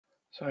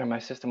Sorry, my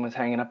system was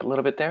hanging up a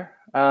little bit there.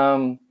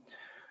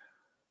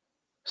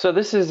 So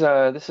this is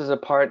a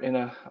part in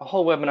a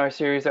whole webinar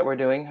series that we're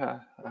doing.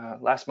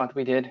 Last month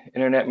we did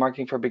Internet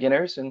Marketing for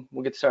Beginners, and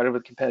we'll get started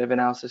with competitive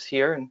analysis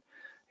here. And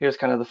here's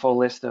kind of the full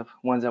list of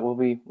ones that we'll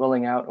be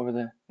rolling out over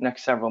the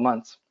next several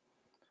months.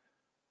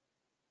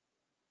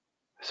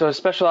 So a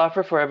special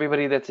offer for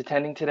everybody that's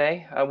attending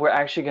today. We're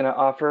actually going to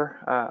offer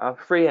a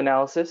free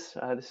analysis.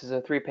 This is a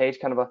 3-page,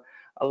 kind of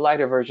a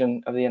lighter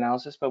version of the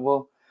analysis, but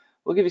we'll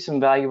give you some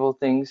valuable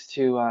things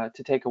to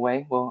take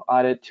away. We'll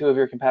audit 2 of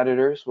your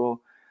competitors. We'll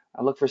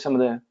look for some of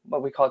the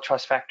what we call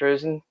trust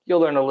factors, and you'll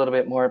learn a little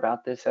bit more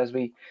about this as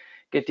we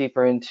get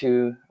deeper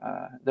into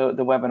the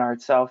webinar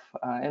itself.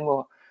 And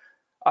we'll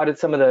audit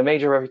some of the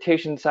major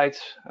reputation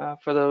sites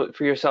for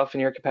yourself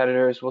and your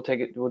competitors. We'll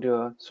do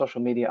a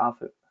social media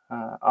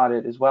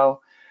audit as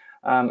well.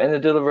 And the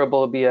deliverable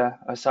will be a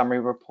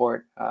summary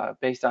report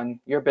based on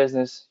your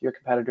business, your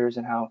competitors,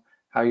 and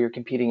how you're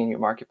competing in your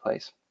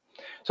marketplace.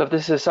 So if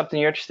this is something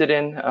you're interested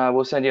in,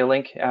 we'll send you a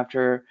link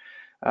after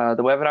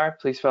the webinar.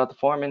 Please fill out the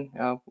form,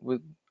 and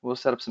we'll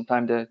set up some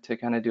time to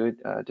kind of do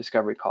a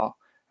discovery call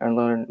and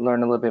learn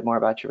a little bit more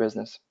about your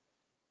business.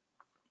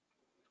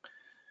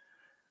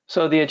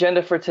 So the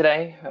agenda for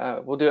today,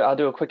 I'll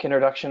do a quick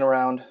introduction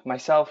around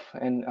myself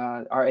and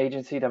our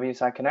agency,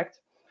 WSI Connect.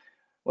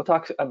 We'll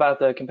talk about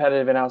the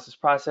competitive analysis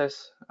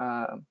process.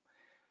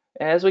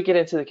 As we get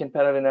into the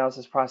competitive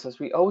analysis process,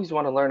 we always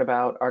want to learn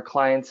about our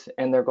clients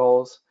and their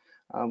goals.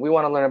 We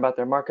want to learn about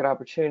their market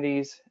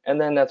opportunities,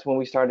 and then that's when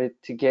we started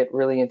to get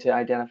really into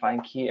identifying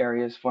key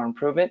areas for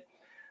improvement.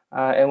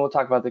 And we'll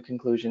talk about the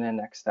conclusion and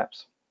next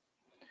steps.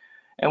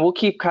 And we'll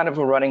keep kind of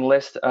a running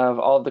list of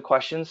all of the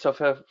questions, so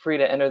feel free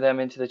to enter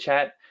them into the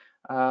chat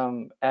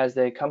as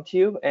they come to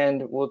you,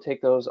 and we'll take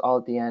those all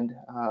at the end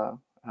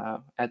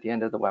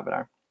of the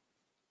webinar.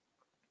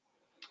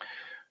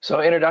 So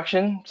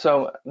introduction.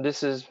 So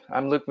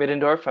I'm Luke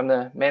Middendorf. I'm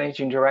the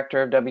Managing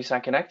Director of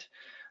WSI Connect.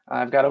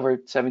 I've got over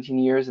 17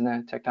 years in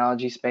the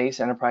technology space,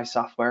 enterprise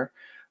software,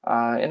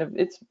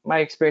 and my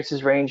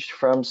experiences ranged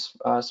from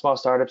small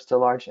startups to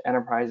large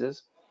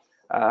enterprises,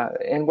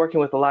 and working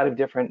with a lot of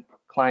different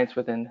clients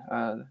within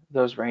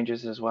those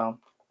ranges as well.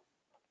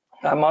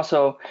 I'm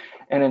also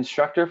an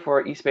instructor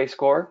for eSpace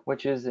Score,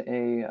 which is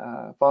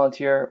a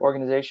volunteer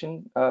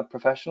organization of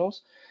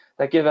professionals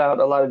that give out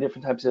a lot of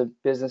different types of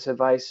business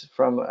advice,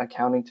 from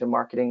accounting to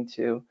marketing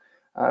to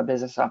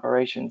business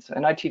operations.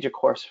 And I teach a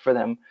course for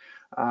them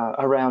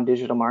around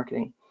digital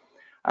marketing.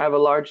 I have a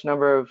large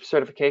number of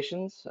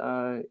certifications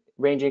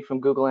ranging from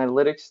Google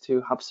Analytics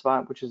to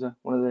HubSpot, which is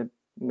one of the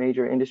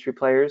major industry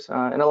players,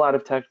 and a lot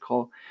of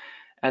technical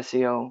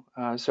SEO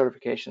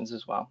certifications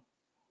as well.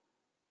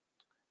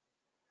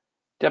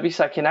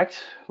 WSI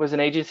Connect was an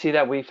agency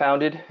that we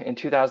founded in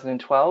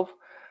 2012.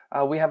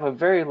 We have a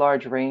very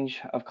large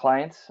range of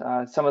clients.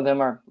 Some of them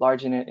are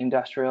large in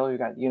industrial. We've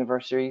got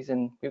universities,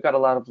 and we've got a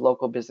lot of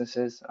local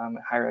businesses,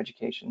 higher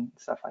education,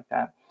 stuff like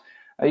that.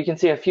 You can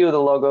see a few of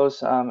the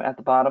logos at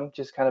the bottom,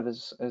 just kind of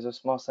as a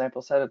small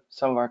sample set of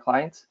some of our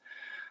clients.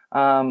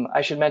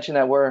 I should mention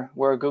that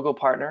we're a Google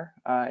partner,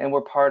 and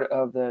we're part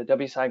of the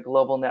WSI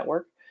Global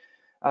Network.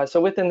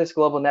 So within this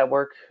global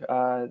network,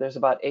 there's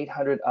about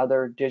 800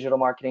 other digital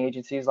marketing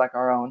agencies like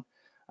our own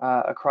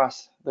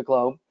across the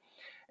globe.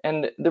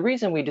 And the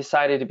reason we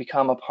decided to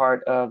become a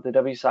part of the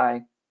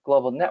WSI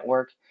Global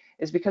Network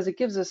is because it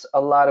gives us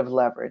a lot of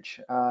leverage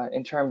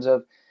in terms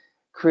of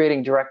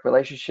creating direct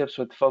relationships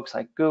with folks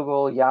like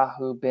Google,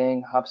 Yahoo,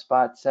 Bing,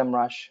 HubSpot,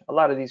 SEMrush, a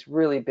lot of these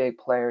really big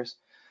players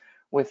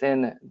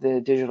within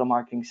the digital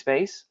marketing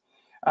space.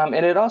 And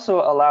it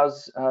also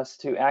allows us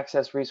to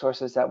access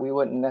resources that we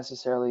wouldn't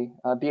necessarily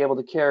be able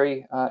to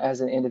carry as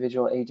an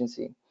individual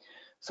agency.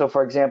 So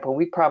for example,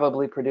 we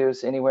probably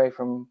produce anywhere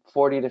from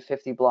 40 to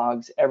 50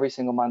 blogs every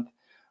single month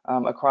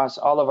across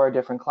all of our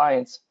different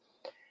clients.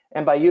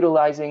 And by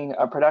utilizing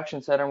a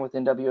production center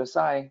within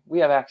WSI, we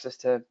have access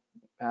to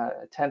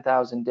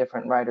 10,000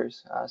 different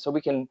writers. So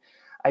we can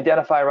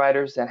identify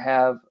writers that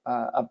have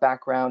a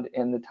background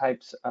in the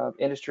types of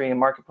industry and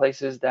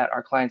marketplaces that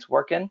our clients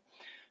work in,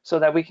 so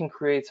that we can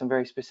create some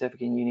very specific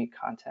and unique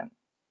content.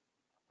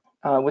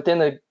 Within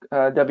the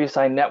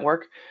WSI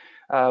network,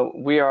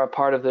 we are a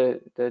part of the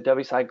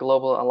WSI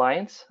Global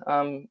Alliance,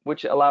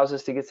 which allows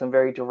us to get some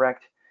very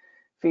direct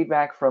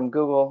feedback from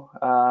Google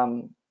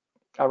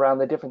around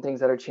the different things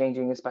that are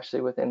changing,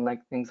 especially within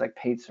things like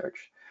paid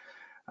search.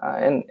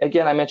 And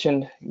again, I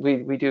mentioned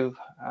we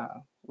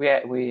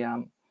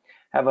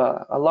have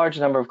a large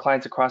number of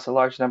clients across a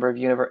large number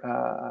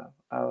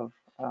of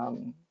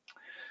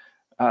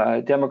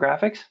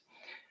demographics.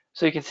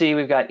 So you can see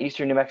we've got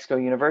Eastern New Mexico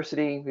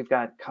University, we've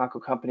got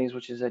Conco Companies,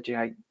 which is a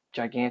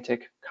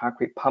gigantic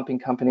concrete pumping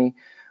company.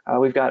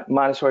 We've got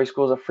Montessori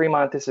Schools of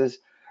Fremont. This is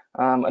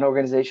an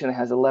organization that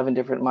has 11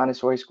 different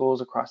Montessori schools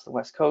across the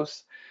West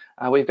Coast.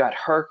 We've got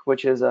HERC,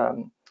 which is a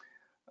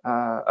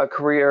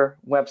career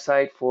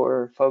website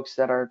for folks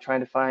that are trying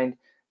to find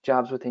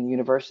jobs within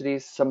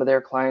universities. Some of their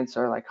clients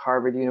are like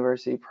Harvard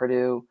University,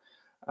 Purdue,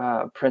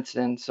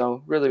 Princeton,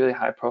 so really, really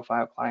high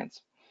profile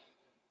clients.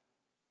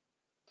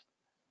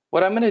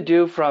 What I'm going to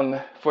do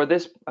for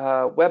this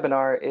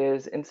webinar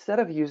is, instead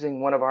of using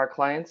one of our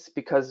clients,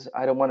 because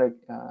I don't want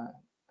to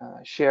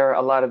share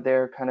a lot of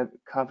their kind of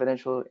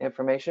confidential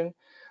information,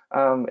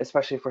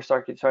 especially if we're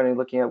starting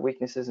looking at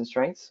weaknesses and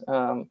strengths.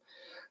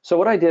 So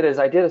what I did is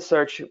I did a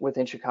search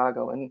within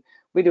Chicago, and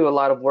we do a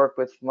lot of work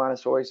with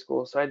Montessori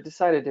schools. So I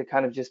decided to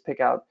kind of just pick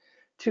out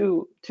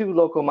two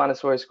local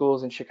Montessori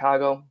schools in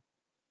Chicago.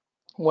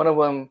 One of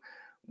them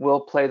will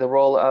play the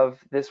role of,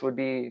 this would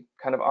be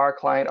kind of our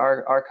client,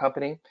 our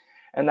company,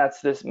 and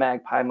that's this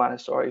Magpie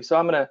Montessori. So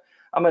I'm gonna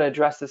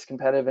address this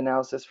competitive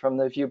analysis from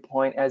the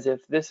viewpoint as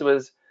if this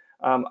was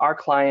our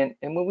client.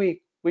 And when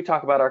we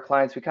talk about our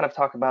clients, we kind of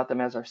talk about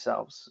them as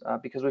ourselves,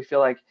 because we feel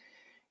like,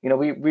 you know,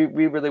 we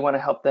really want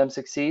to help them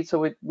succeed.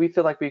 So we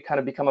feel like we kind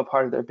of become a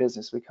part of their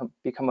business, we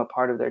become a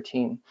part of their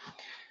team.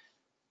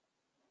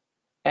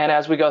 And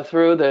as we go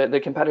through, the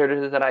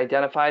competitor that I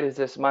identified is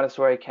this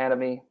Montessori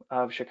Academy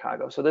of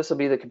Chicago. So this will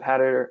be the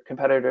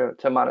competitor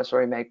to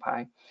Montessori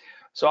Magpie.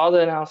 So all the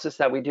analysis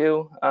that we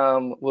do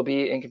will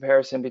be in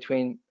comparison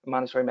between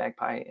Montessori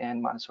Magpie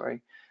and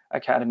Montessori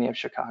Academy of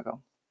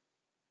Chicago.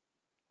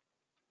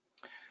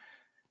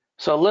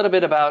 So a little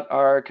bit about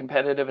our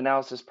competitive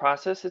analysis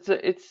process.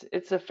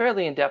 It's a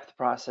fairly in-depth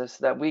process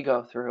that we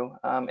go through,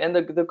 and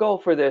the goal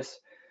for this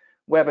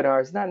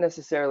webinar is not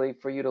necessarily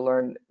for you to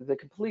learn the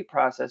complete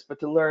process, but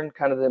to learn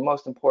kind of the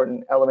most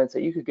important elements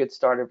that you could get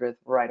started with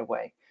right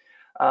away.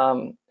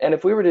 And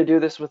if we were to do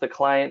this with a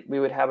client,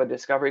 we would have a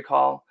discovery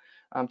call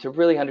to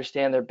really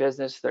understand their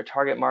business, their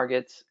target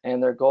markets,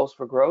 and their goals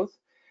for growth.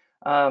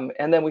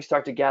 And then we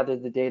start to gather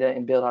the data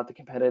and build out the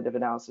competitive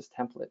analysis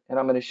template. And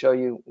I'm going to show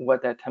you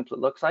what that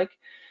template looks like.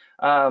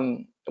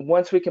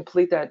 Once we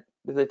complete the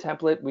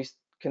template, we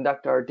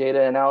conduct our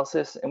data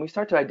analysis, and we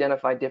start to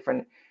identify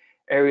different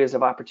areas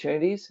of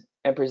opportunities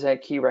and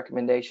present key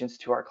recommendations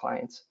to our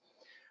clients.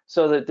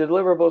 So the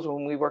deliverables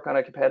when we work on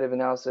a competitive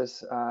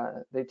analysis,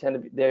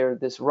 they're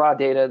this raw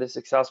data, this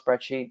Excel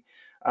spreadsheet,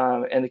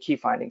 and the key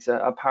findings,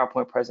 a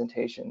PowerPoint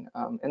presentation.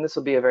 And this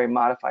will be a very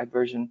modified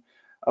version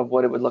of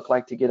what it would look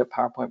like to get a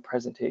PowerPoint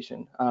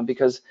presentation,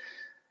 because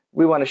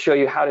we want to show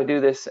you how to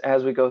do this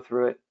as we go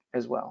through it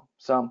as well.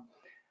 So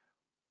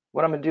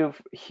what I'm going to do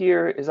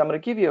here is I'm going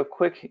to give you a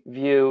quick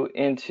view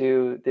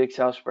into the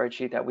Excel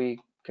spreadsheet that we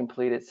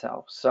complete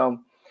itself. So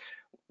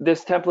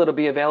this template will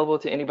be available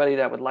to anybody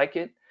that would like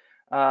it.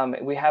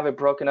 We have it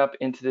broken up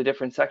into the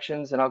different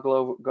sections, and I'll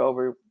go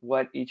over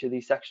what each of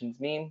these sections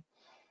mean.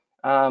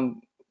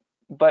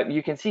 But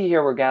you can see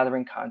here we're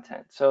gathering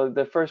content. So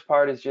the first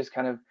part is just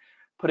kind of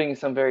putting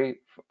some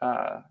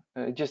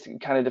just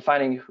kind of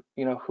defining,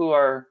 you know, who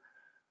our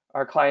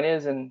client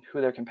is and who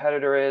their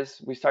competitor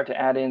is. We start to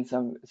add in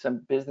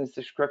some business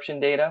description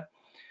data,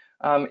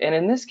 and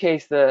in this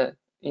case, the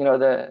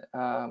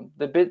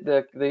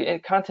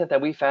content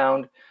that we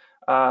found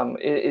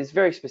is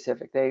very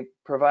specific. They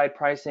provide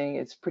pricing.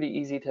 It's pretty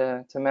easy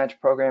to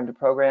match program to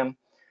program.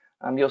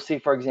 You'll see,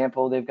 for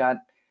example, they've got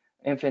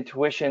infant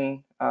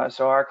tuition.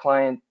 So our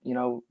client, you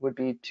know, would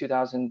be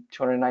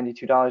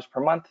 $2,292 per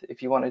month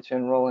if you wanted to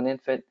enroll an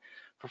infant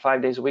for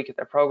 5 days a week at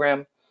their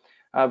program,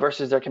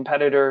 versus their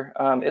competitor.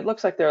 It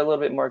looks like they're a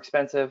little bit more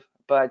expensive,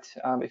 but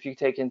if you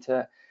take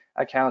into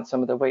account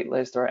some of the wait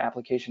list or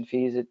application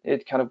fees,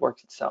 it kind of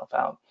works itself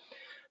out.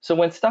 So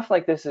when stuff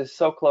like this is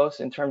so close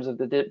in terms of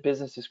the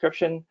business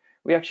description,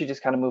 we actually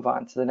just kind of move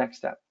on to the next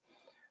step,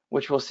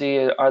 which we'll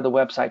see are the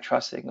website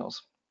trust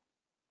signals.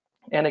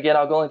 And again,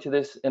 I'll go into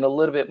this in a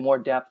little bit more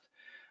depth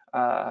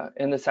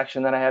in the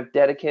section that I have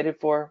dedicated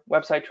for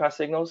website trust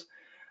signals.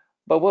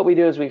 But what we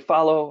do is we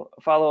follow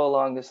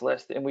along this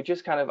list, and we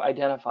just kind of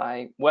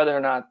identify whether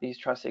or not these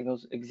trust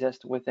signals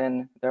exist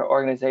within their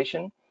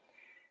organization.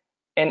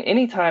 And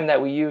anytime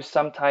that we use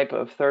some type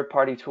of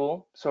third-party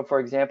tool, so for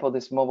example,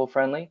 this mobile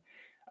friendly,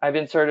 I've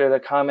inserted a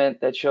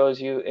comment that shows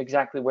you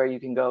exactly where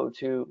you can go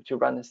to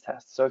run this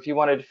test. So if you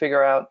wanted to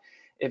figure out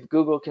if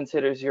Google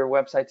considers your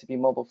website to be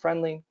mobile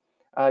friendly,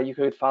 you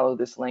could follow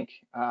this link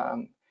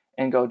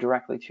and go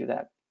directly to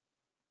that.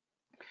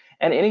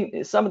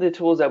 And some of the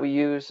tools that we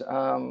use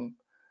to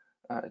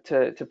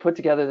put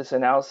together this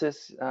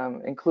analysis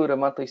include a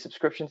monthly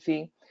subscription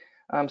fee.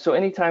 So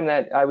anytime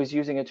that I was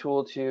using a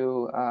tool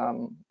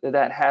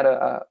that had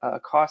a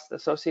cost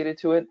associated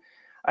to it,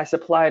 I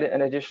supplied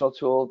an additional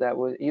tool that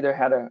would either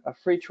had a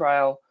free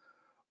trial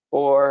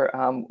or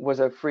was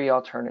a free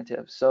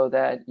alternative, so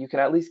that you can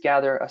at least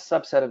gather a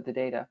subset of the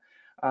data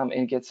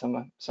and get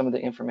some of the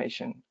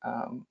information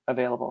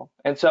available.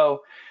 And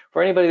so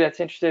for anybody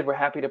that's interested, we're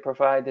happy to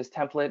provide this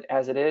template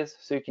as it is,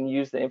 so you can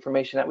use the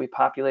information that we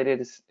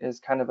populated as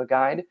kind of a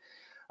guide.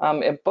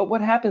 But what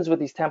happens with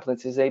these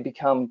templates is they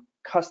become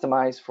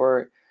customized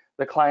for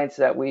the clients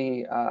that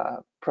we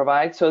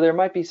provide. So there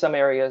might be some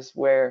areas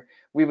where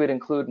we would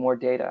include more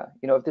data.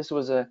 You know, if this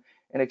was an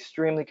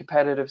extremely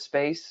competitive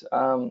space,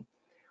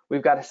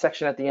 we've got a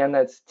section at the end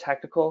that's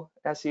technical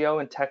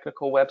SEO and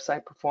technical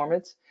website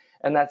performance,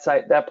 and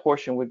that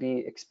portion would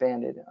be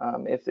expanded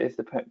if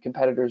the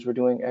competitors were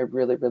doing a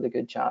really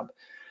good job.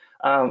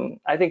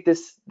 I think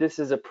this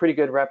is a pretty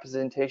good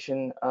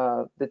representation.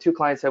 The two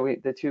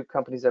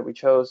companies that we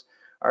chose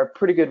are a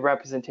pretty good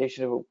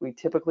representation of what we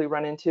typically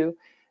run into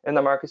in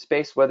the market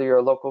space, whether you're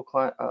a local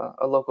client,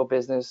 a local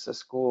business, a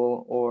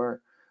school,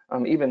 or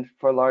even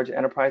for a large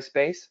enterprise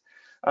space.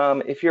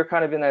 If you're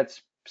kind of in that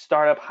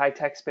startup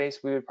high-tech space,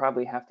 we would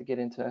probably have to get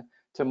into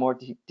more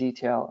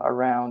detail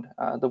around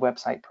the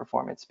website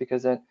performance,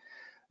 because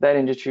that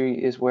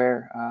industry is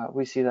where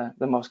we see the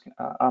most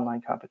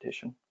online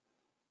competition.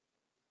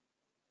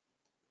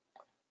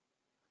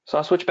 So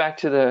I'll switch back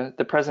to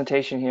the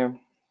presentation here.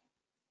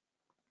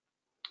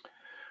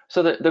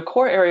 So the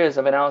core areas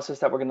of analysis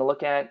that we're going to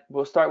look at,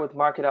 we'll start with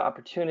market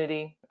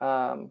opportunity.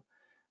 Then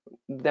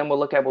we'll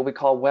look at what we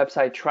call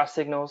website trust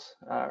signals.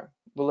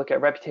 We'll look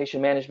at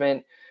reputation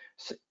management,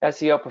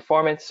 SEO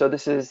performance. So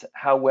this is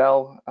how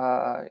well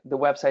the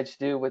websites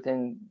do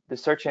within the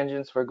search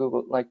engines for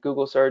Google, like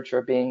Google search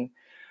or Bing.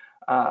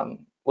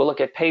 We'll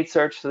look at paid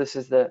search. So this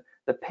is the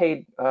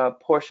paid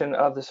portion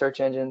of the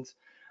search engines.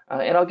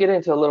 And I'll get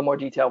into a little more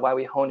detail why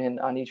we hone in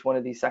on each one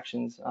of these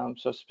sections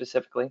so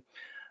specifically.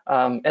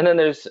 And then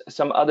there's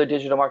some other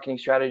digital marketing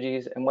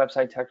strategies and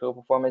website technical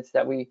performance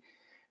that we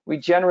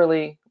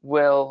generally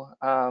will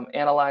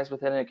analyze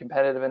within a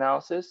competitive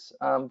analysis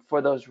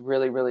for those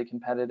really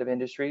competitive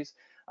industries.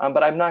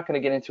 But I'm not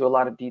going to get into a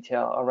lot of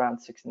detail around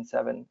 6 and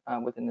 7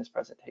 within this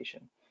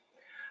presentation.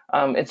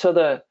 And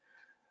so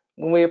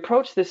when we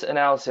approach this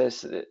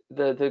analysis,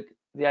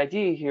 the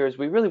idea here is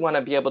we really want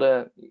to be able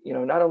to,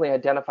 not only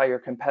identify your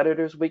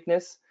competitors'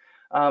 weakness,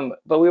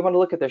 but we want to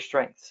look at their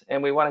strengths,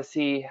 and we want to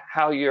see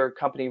how your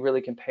company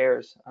really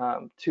compares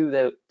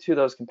to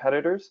those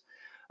competitors.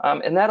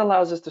 And that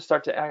allows us to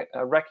start to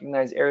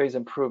recognize areas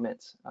of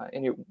improvements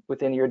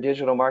within your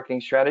digital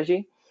marketing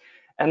strategy.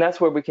 And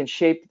that's where we can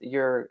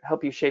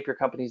help you shape your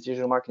company's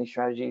digital marketing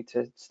strategy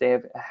to stay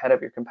ahead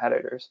of your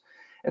competitors.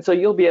 And so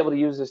you'll be able to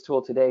use this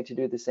tool today to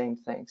do the same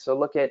thing. So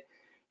look at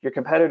your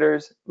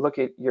competitors, look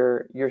at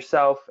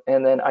yourself,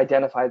 and then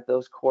identify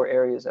those core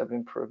areas of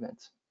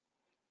improvements.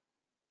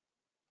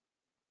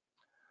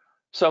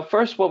 So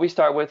first, what we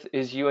start with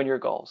is you and your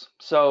goals.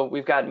 So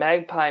we've got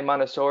Magpie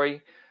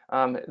Montessori.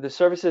 The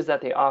services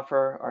that they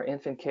offer are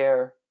infant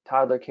care,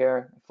 toddler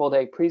care,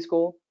 full-day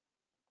preschool.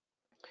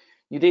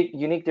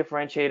 Unique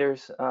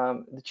differentiators.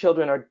 The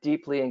children are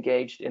deeply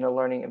engaged in a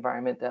learning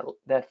environment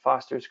that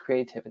fosters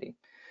creativity.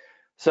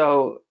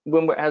 So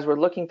as we're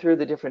looking through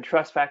the different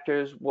trust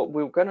factors, what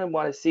we're going to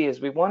want to see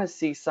is we want to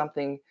see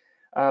something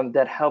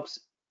that helps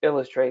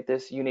illustrate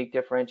this unique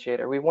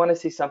differentiator. We want to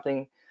see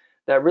something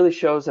that really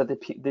shows that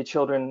the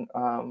children,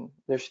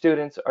 their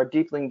students, are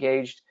deeply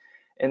engaged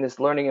in this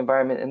learning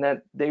environment, and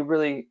that it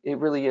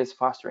really is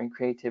fostering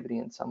creativity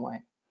in some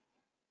way.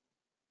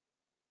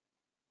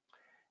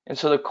 And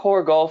so the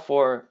core goal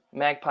for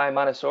Magpie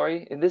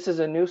Montessori, and this is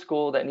a new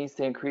school that needs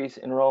to increase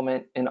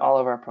enrollment in all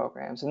of our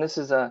programs. And this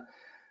is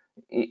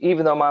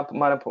even though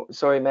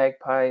Montessori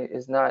Magpie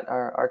is not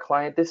our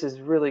client, this is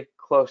really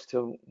close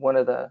to one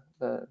of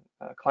the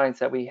clients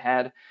that we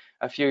had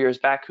a few years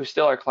back, who's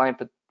still our client,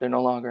 but they're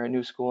no longer a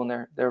new school,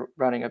 and they're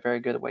running a very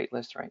good wait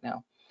list right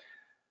now.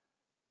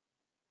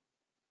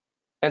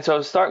 And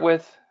so start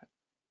with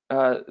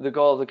the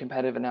goal of the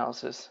competitive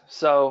analysis.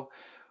 So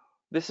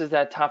this is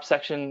that top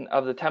section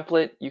of the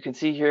template. You can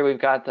see here we've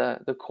got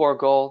the core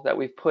goal that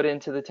we've put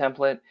into the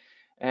template,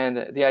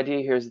 and the idea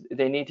here is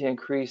they need to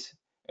increase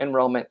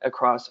enrollment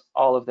across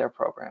all of their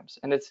programs.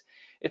 And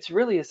it's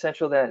really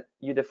essential that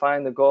you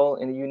define the goal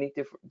and the unique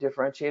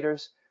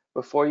differentiators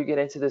before you get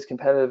into this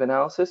competitive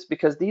analysis,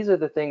 because these are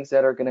the things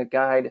that are going to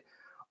guide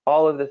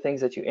all of the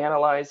things that you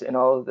analyze and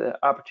all of the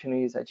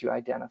opportunities that you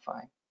identify.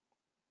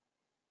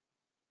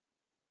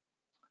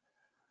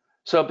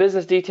 So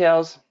business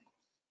details,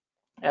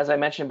 as I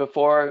mentioned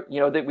before,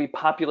 that we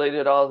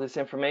populated all this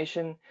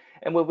information,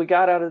 and what we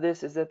got out of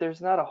this is that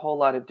there's not a whole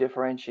lot of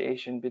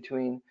differentiation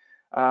between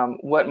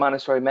what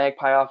Montessori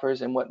Magpie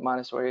offers and what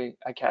Montessori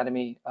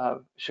Academy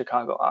of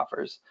Chicago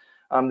offers.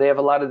 They have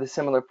a lot of the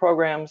similar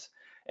programs,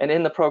 and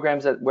in the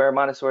programs where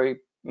Montessori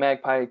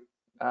Magpie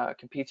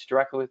competes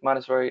directly with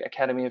Montessori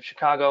Academy of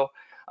Chicago,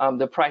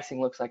 the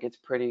pricing looks like it's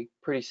pretty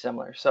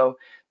similar. So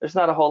there's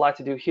not a whole lot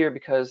to do here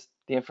because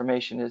the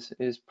information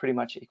is pretty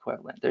much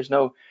equivalent. There's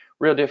no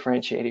real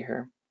differentiator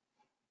here.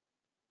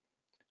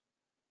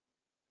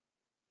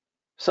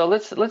 So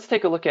let's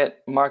take a look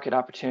at market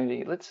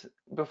opportunity.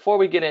 Before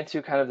we get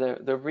into kind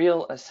of the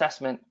real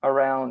assessment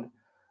around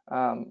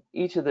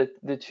each of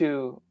the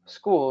two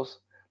schools,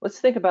 let's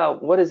think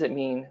about what does it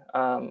mean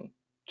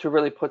to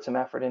really put some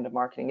effort into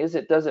marketing.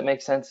 Does it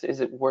make sense? Is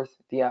it worth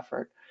the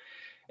effort?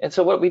 And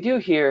so what we do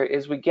here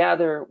is we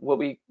gather what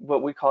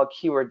we call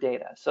keyword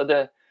data. So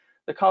the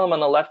column on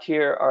the left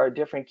here are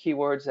different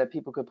keywords that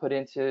people could put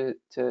into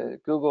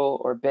Google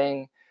or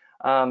Bing.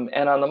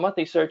 And on the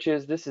monthly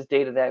searches, this is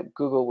data that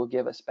Google will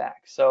give us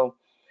back. So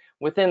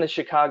within the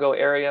Chicago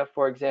area,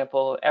 for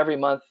example, every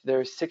month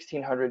there's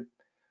 1,600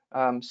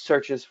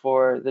 searches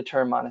for the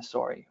term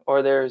Montessori,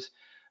 or there's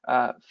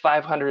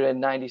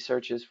 590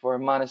 searches for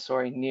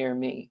Montessori near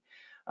me.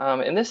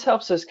 And this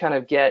helps us kind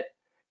of get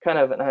kind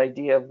of an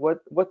idea of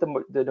what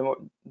the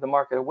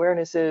market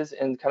awareness is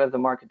and kind of the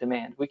market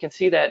demand. We can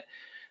see that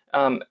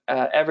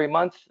every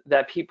month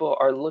that people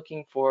are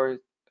looking for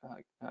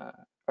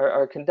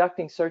are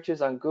conducting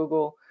searches on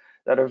Google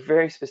that are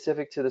very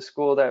specific to the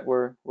school that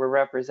we're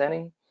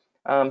representing.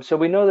 So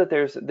we know that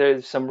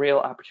there's some real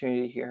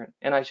opportunity here.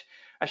 And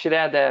I should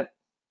add that,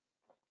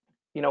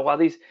 while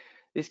these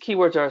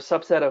keywords are a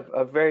subset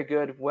of very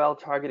good,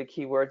 well-targeted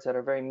keywords that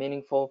are very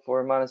meaningful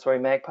for Montessori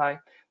Magpie,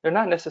 they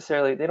don't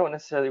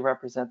necessarily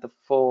represent the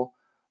full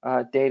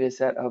data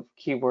set of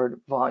keyword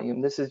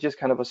volume. This is just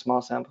kind of a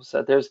small sample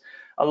set. There's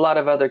a lot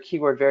of other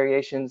keyword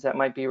variations that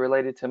might be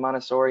related to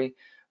Montessori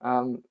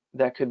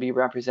that could be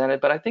represented,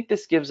 but I think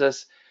this gives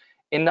us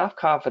enough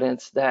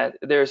confidence that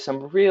there's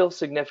some real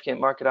significant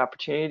market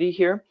opportunity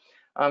here.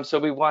 So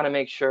we want to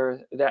make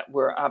sure that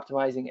we're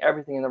optimizing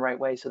everything in the right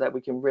way so that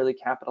we can really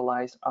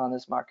capitalize on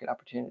this market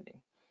opportunity.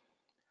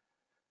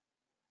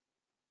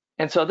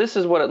 And so this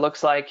is what it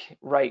looks like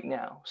right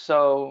now.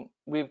 So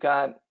we've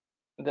got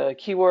the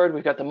keyword,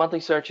 we've got the monthly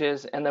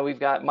searches, and then we've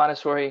got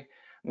Montessori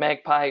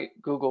Magpie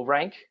Google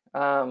Rank.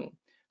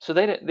 So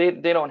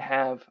they don't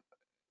have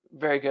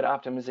very good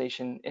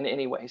optimization in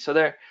any way. So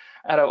they're,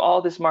 out of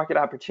all this market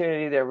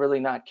opportunity, they're really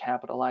not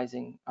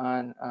capitalizing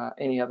on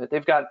any of it.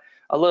 They've got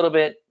a little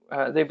bit,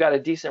 they've got a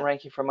decent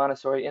ranking for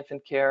Montessori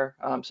infant care,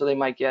 so they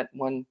might get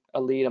a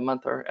lead a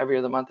month or every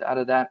other month out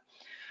of that.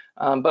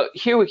 But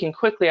here we can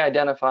quickly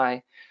identify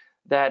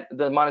that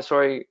the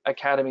Montessori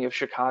Academy of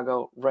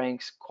Chicago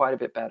ranks quite a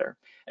bit better.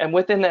 And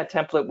within that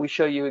template, we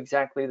show you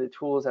exactly the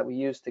tools that we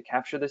use to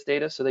capture this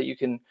data so that you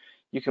can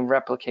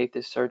replicate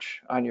this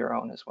search on your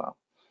own as well.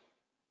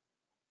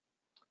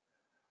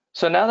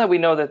 So now that we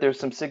know that there's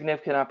some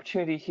significant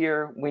opportunity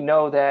here, we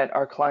know that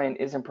our client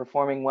isn't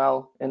performing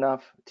well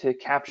enough to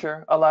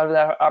capture a lot of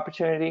that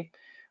opportunity.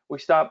 We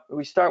start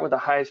with the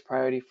highest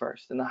priority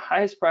first. And the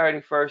highest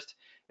priority first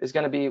is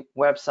going to be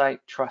website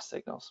trust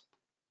signals.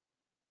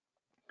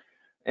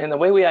 And the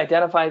way we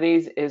identify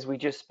these is we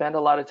just spend a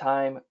lot of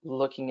time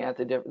looking at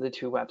the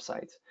two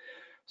websites.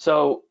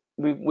 So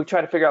we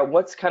try to figure out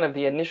what's kind of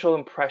the initial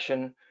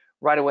impression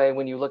right away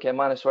when you look at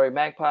Montessori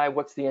Magpie.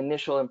 What's the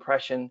initial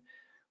impression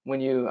when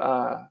you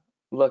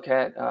look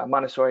at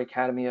Montessori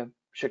Academy of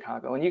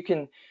Chicago? And you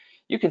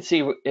can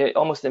see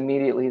almost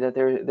immediately that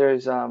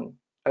there's a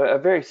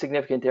very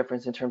significant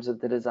difference in terms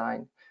of the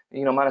design.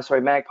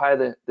 Montessori Magpie,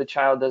 the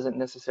child doesn't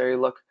necessarily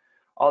look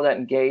all that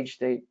engaged.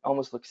 They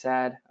almost look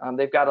sad.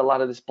 They've got a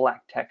lot of this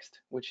black text,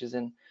 which is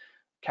in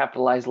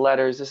capitalized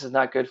letters. This is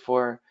not good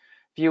for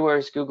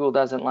viewers. Google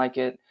doesn't like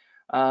it.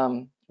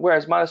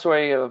 Whereas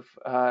Montessori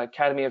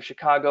Academy of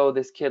Chicago,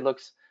 this kid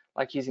looks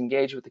like he's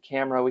engaged with the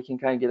camera. We can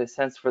kind of get a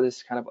sense for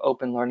this kind of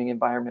open learning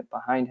environment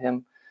behind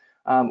him.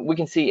 We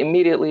can see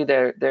immediately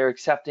they're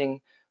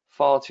accepting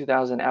fall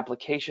 2000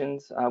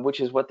 applications,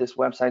 which is what this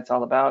website's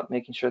all about,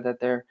 making sure that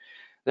they're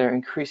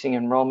increasing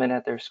enrollment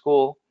at their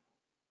school.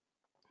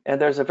 And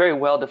there's a very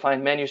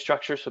well-defined menu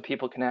structure so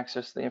people can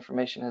access the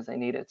information as they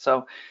need it.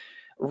 So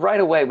right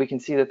away, we can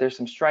see that there's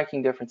some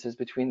striking differences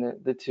between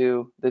the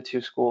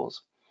two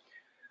schools.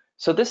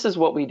 So this is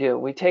what we do.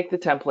 We take the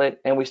template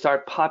and we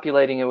start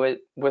populating it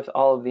with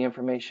all of the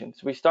information.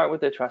 So we start with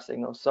the trust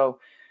signals. So,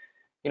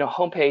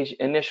 homepage,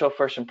 initial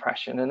first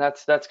impression, and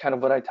that's kind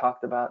of what I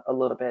talked about a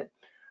little bit.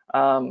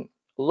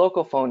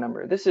 Local phone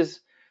number. This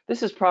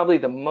is probably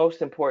the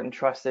most important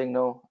trust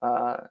signal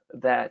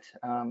that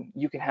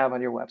you can have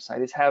on your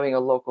website, is having a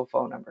local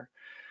phone number.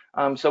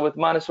 So with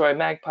Montessori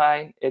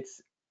Magpie,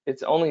 it's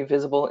only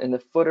visible in the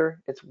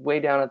footer. It's way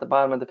down at the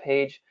bottom of the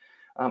page.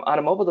 On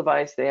a mobile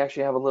device, they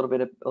actually have a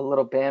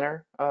little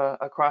banner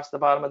across the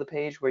bottom of the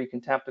page where you can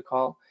tap to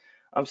call.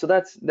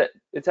 So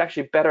it's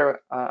actually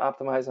better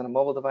optimized on a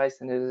mobile device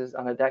than it is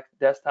on a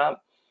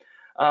desktop.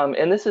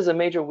 And this is a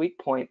major weak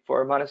point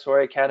for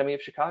Montessori Academy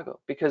of Chicago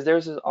because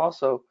theirs is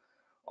also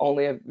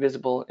only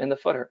visible in the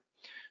footer.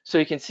 So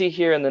you can see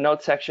here in the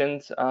note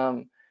sections,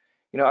 our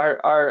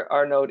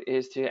note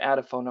is to add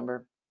a phone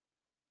number.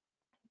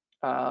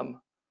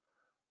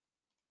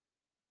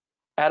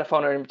 Add a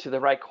phone number to the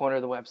right corner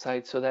of the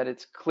website so that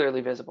it's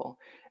clearly visible.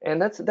 And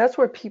that's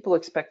where people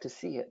expect to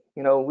see it.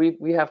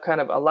 We have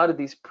kind of a lot of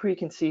these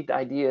preconceived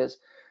ideas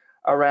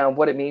around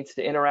what it means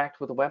to interact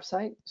with a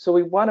website. So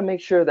we want to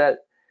make sure that,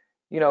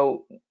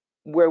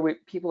 where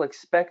people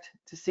expect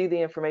to see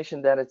the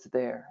information, that it's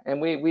there.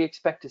 And we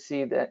expect to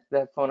see that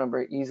phone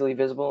number easily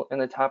visible in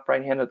the top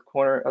right-hand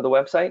corner of the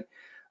website.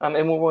 And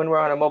when we're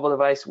on a mobile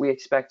device, we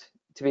expect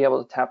to be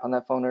able to tap on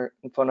that phone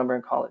number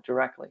and call it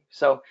directly.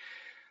 So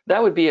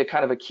that would be a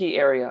kind of a key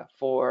area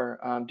for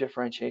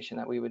differentiation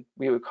that we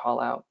would call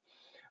out.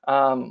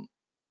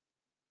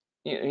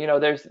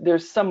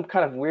 There's some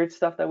kind of weird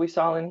stuff that we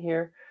saw in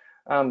here.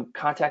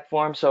 Contact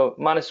form. So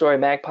Montessori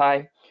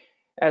Magpie,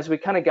 as we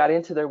kind of got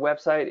into their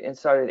website and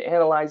started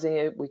analyzing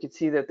it, we could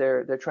see that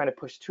they're trying to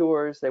push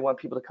tours. They want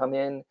people to come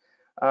in,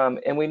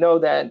 and we know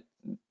that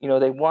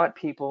they want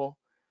people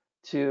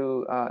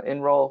to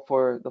enroll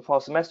for the fall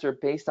semester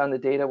based on the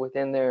data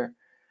within their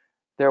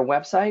their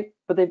website,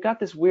 but they've got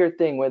this weird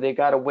thing where they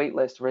got a wait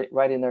list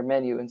right in their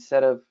menu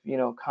instead of,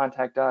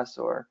 contact us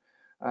or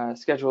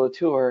schedule a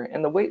tour.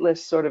 And the wait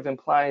list sort of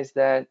implies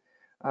that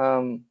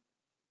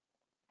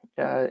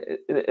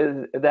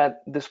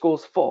that the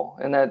school's full,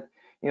 and that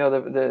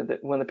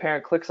when the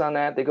parent clicks on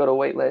that, they go to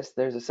wait list.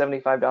 There's a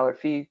 $75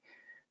 fee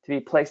to be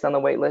placed on the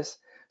wait list.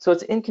 So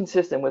it's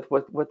inconsistent with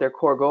what their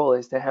core goal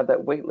is, to have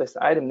that wait list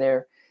item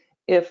there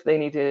if they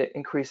need to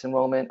increase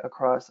enrollment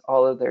across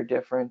all of their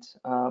different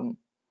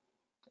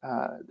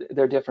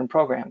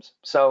programs.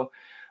 So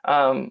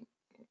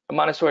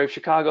Montessori of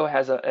Chicago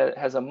has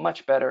a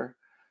much better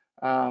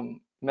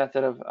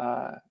method of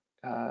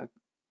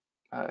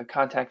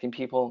contacting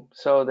people.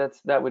 So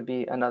that would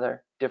be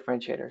another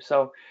differentiator.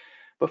 So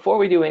before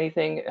we do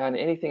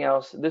anything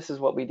else, this is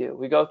what we do.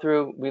 We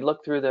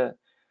look through the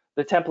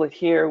template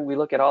here, we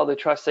look at all the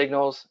trust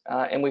signals,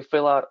 and we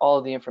fill out all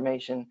of the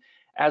information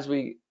as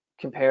we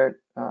compare it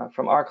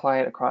from our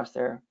client across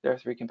their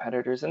 3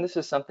 competitors. And this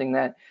is something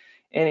that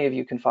any of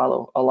you can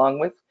follow along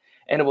with,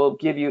 and it will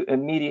give you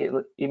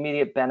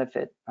immediate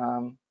benefit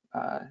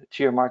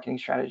to your marketing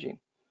strategy.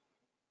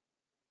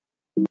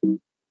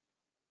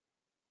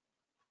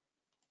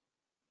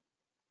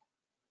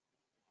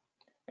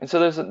 And so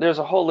there's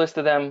a whole list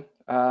of them.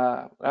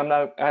 I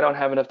don't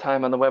have enough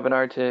time on the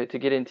webinar to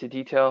get into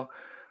detail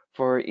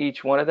for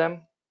each one of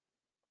them,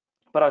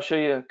 but I'll show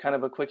you kind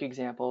of a quick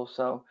example.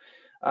 So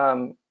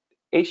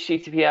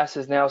HTTPS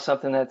is now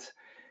something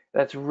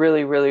that's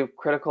really, really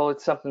critical.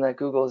 It's something that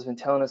Google has been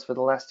telling us for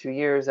the last 2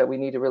 years that we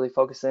need to really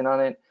focus in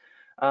on it.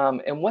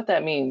 And what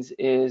that means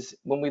is,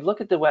 when we look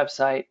at the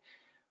website,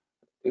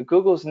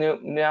 Google's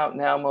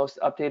now most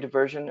updated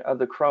version of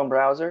the Chrome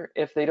browser,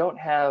 if they don't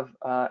have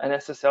an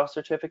SSL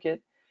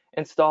certificate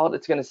installed,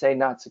 it's going to say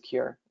not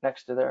secure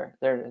next to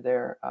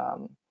their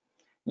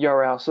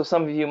URL. So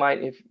some of you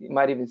might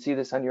even see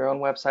this on your own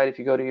website. If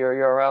you go to your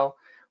URL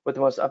with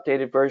the most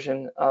updated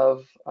version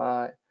of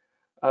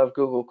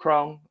Google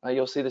Chrome,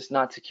 you'll see this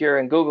not secure.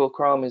 And Google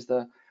Chrome is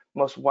the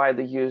most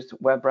widely used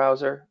web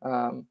browser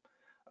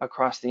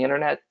across the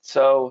internet.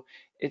 So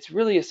it's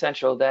really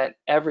essential that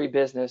every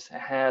business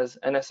has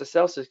an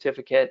SSL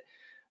certificate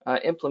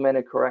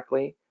implemented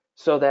correctly,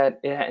 so that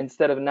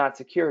instead of not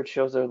secure, it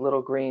shows a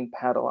little green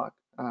padlock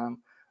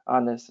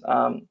on this.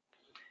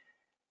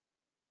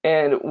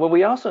 And what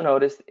we also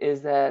noticed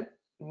is that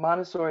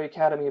Montessori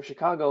Academy of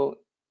Chicago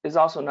is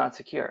also not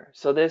secure.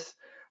 So this,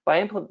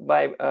 by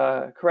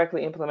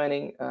correctly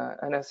implementing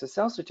an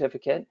SSL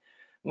certificate,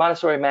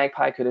 Montessori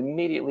Magpie could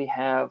immediately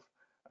have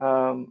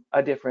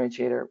a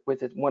differentiator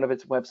with one of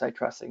its website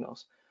trust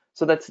signals.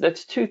 So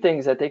that's 2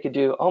 things that they could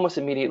do almost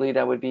immediately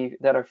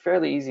that are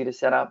fairly easy to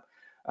set up.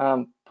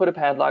 Put a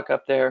padlock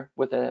up there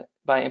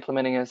by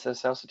implementing an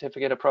SSL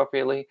certificate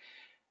appropriately.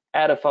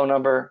 Add a phone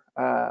number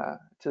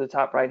to the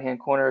top right-hand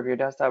corner of your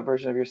desktop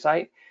version of your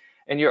site,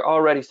 and you're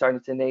already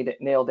starting to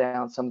nail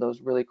down some of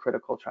those really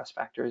critical trust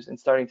factors and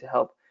starting to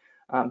help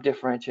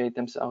differentiate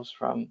themselves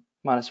from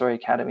Montessori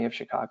Academy of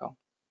Chicago.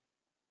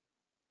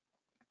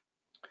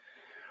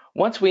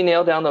 Once we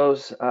nail down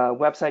those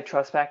website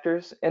trust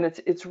factors, and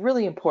it's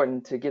really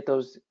important to get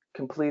those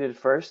completed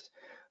first,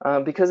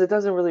 because it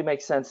doesn't really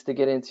make sense to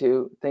get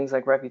into things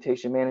like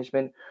reputation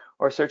management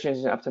or search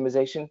engine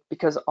optimization,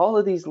 because all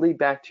of these lead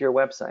back to your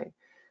website.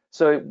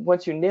 So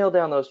once you nail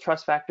down those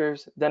trust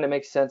factors, then it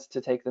makes sense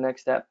to take the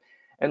next step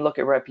and look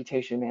at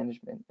reputation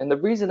management. And the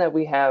reason that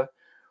we have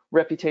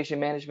reputation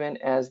management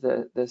as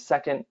the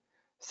second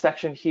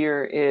section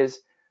here is,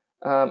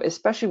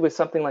 especially with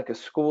something like a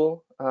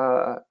school,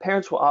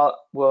 parents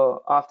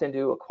will often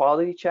do a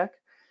quality check.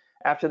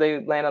 After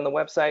they land on the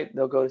website,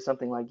 they'll go to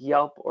something like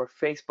Yelp or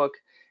Facebook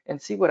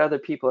and see what other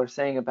people are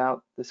saying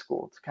about the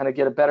school, to kind of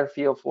get a better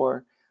feel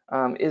for,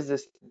 is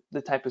this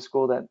the type of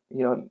school that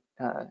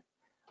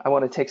I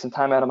want to take some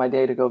time out of my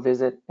day to go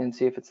visit and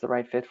see if it's the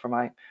right fit for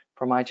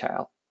my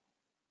child.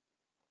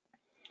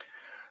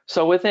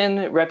 So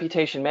within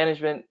reputation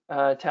management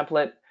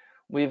template,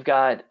 we've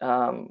got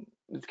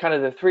kind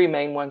of the 3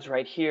 main ones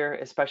right here,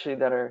 especially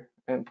that are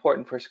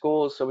important for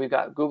schools. So we've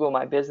got Google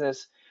My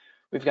Business,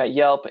 we've got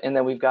Yelp, and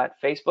then we've got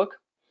Facebook.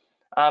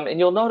 And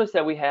you'll notice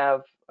that we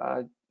have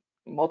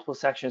multiple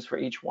sections for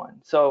each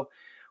one. So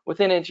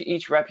within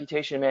each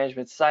reputation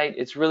management site,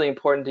 it's really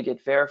important to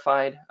get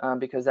verified,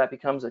 because that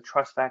becomes a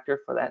trust factor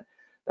for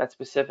that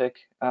specific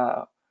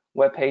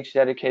web page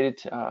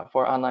dedicated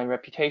for online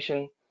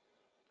reputation.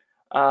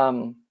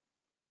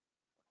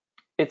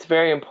 It's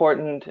very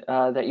important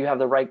that you have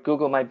the right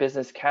Google My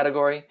Business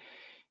category.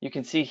 You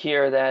can see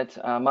here that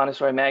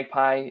Montessori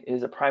Magpie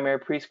is a primary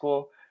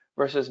preschool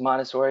versus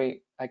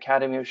Montessori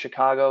Academy of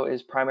Chicago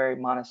is primary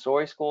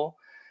Montessori school.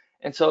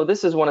 And so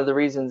this is one of the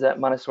reasons that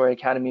Montessori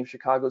Academy of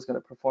Chicago is going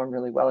to perform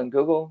really well in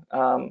Google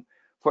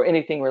for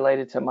anything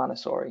related to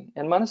Montessori.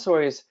 And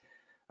Montessori is,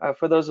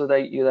 for those of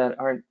you that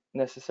aren't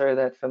necessarily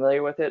that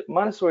familiar with it,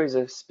 Montessori is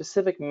a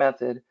specific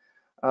method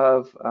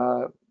of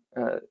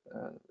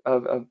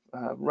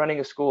running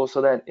a school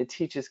so that it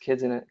teaches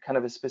kids in a kind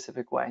of a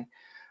specific way.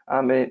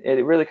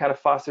 It really kind of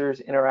fosters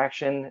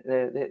interaction.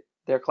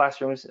 their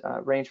classrooms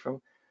range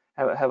from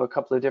have a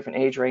couple of different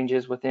age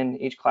ranges within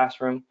each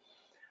classroom.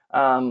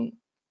 Um,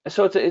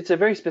 so it's a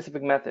very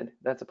specific method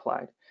that's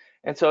applied.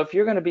 And so if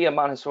you're going to be a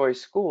Montessori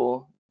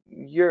school,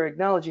 you're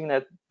acknowledging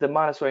that the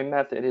Montessori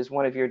method is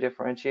one of your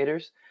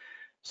differentiators.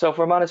 So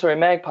for Montessori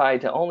Magpie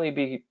to only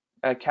be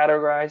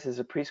categorized as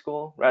a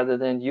preschool rather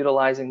than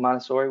utilizing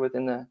Montessori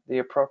within the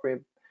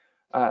appropriate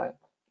uh,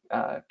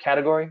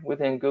 category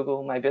within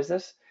Google My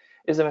Business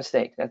is a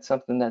mistake. That's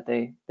something that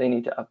they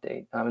need to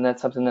update, and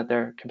that's something that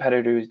their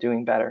competitor is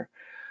doing better.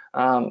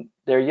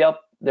 Their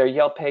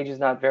Yelp page is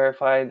not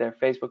verified. Their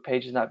Facebook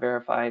page is not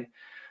verified.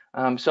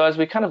 So as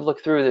we kind of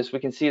look through this, we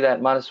can see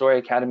that Montessori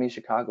Academy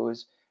Chicago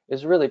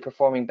is really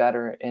performing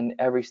better in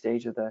every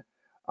stage of the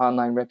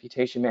online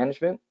reputation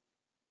management.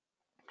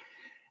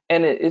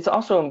 And it's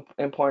also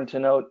important to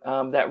note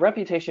that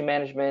reputation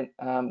management,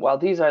 while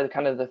these are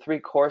kind of the three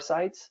core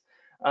sites,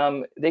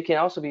 they can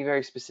also be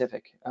very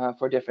specific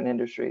for different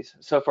industries.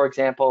 So for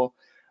example,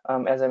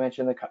 as I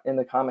mentioned in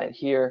the comment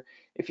here,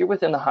 if you're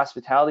within the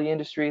hospitality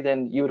industry,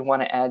 then you would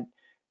want to add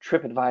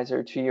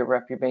TripAdvisor to your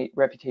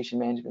reputation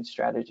management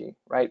strategy,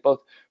 right? Both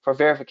for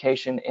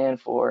verification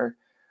and for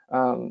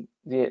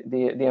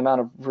the amount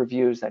of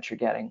reviews that you're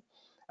getting.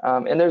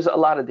 And there's a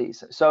lot of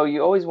these. So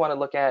you always want to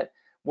look at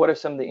what are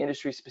some of the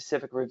industry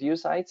specific review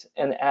sites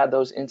and add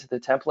those into the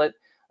template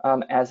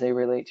as they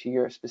relate to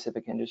your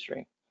specific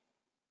industry.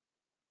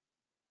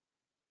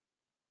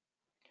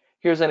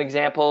 Here's an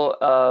example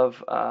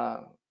of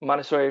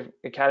Montessori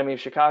Academy of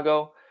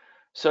Chicago.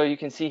 So you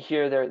can see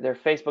here their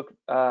Facebook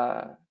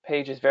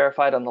page is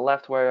verified on the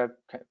left, where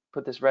I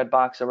put this red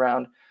box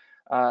around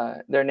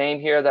their name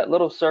here. That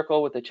little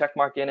circle with the check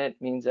mark in it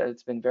means that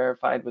it's been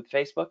verified with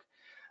Facebook.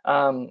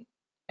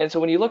 And so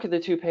when you look at the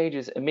two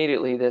pages,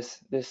 immediately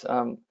this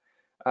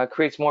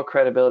creates more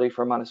credibility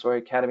for Montessori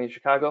Academy of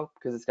Chicago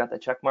because it's got the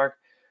check mark,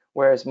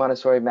 whereas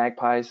Montessori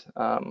Magpie's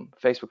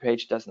Facebook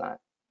page does not.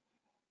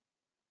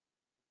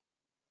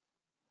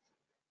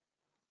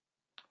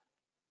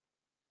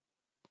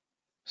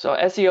 So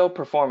SEO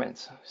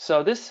performance.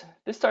 So this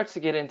starts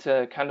to get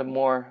into kind of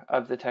more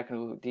of the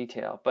technical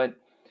detail, but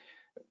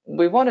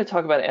we want to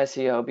talk about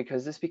SEO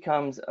because this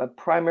becomes a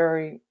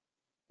primary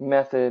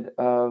method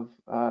of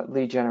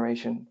lead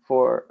generation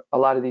for a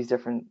lot of these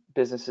different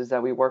businesses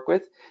that we work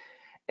with.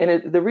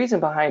 And the reason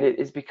behind it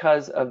is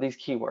because of these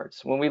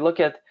keywords. When we look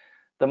at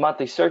the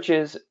monthly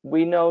searches,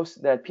 we know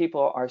that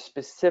people are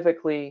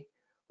specifically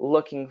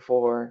looking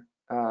for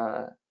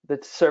the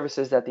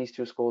services that these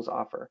two schools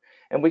offer.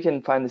 And we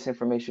can find this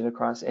information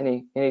across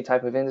any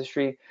type of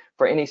industry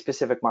for any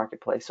specific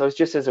marketplace. So it's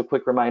just as a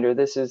quick reminder,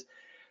 this is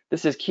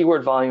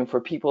keyword volume for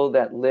people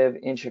that live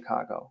in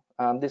Chicago.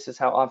 This is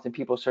how often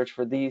people search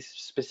for these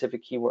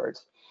specific keywords.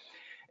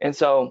 And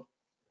so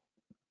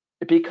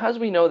because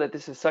we know that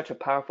this is such a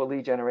powerful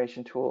lead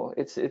generation tool,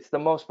 it's the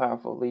most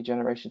powerful lead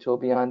generation tool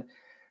beyond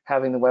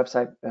having the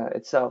website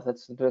itself.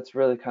 That's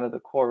really kind of the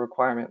core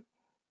requirement.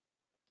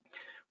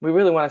 We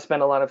really want to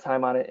spend a lot of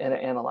time on it and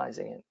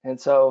analyzing it. And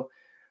so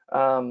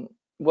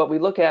what we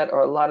look at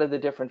are a lot of the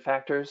different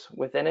factors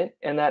within it,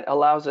 and that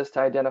allows us to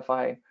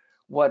identify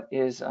what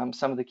is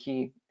some of the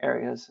key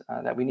areas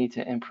that we need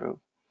to improve.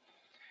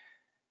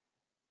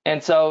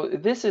 And so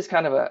this is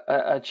kind of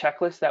a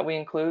checklist that we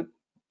include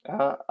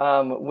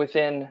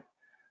within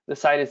the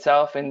site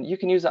itself, and you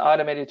can use an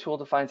automated tool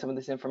to find some of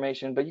this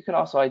information, but you can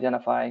also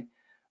identify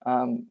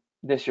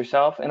this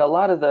yourself. And a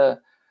lot of the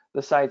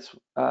sites,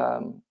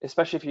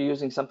 especially if you're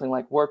using something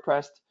like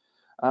WordPress,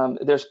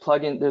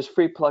 there's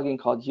free plugin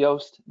called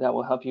Yoast that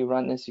will help you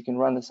run this. You can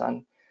run this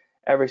on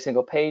every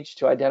single page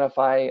to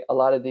identify a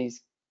lot of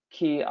these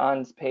key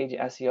on-page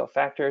SEO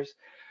factors.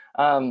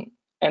 And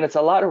it's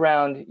a lot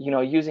around,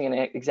 using an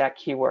exact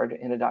keyword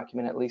in a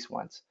document at least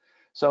once.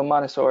 So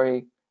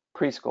Montessori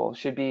preschool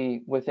should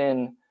be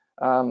within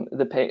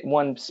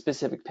one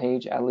specific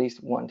page at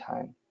least one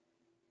time.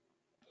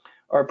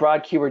 Or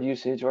broad keyword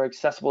usage, or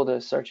accessible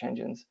to search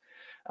engines.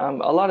 A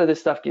lot of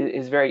this stuff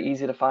is very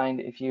easy to find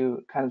if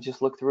you kind of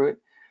just look through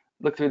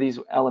these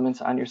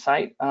elements on your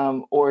site,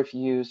 or if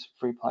you use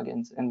free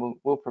plugins, and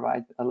we'll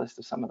provide a list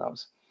of some of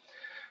those.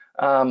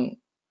 And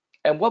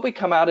what we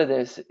come out of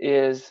this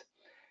is,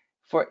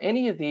 for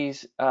any of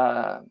these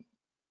keywords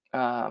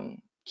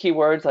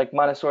like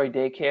Montessori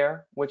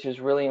daycare, which is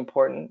really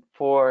important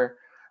for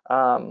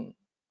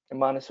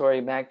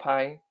Montessori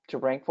Magpie to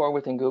rank for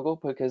within Google,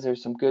 because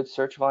there's some good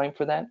search volume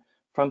for that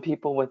from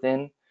people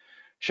within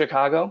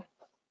Chicago.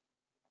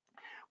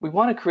 We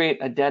want to create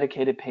a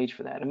dedicated page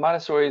for that. And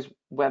Montessori's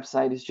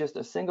website is just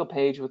a single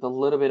page with a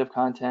little bit of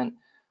content,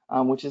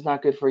 which is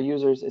not good for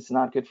users. It's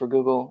not good for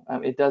Google.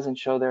 It doesn't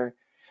show their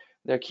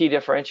key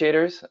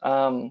differentiators.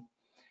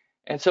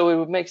 And so it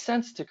would make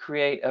sense to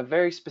create a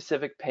very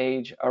specific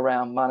page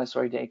around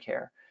Montessori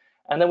daycare.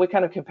 And then we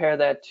kind of compare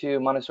that to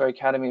Montessori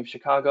Academy of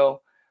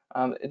Chicago.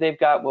 They've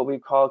got what we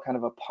call kind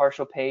of a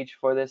partial page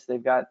for this.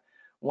 They've got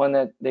one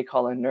that they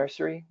call a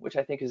nursery, which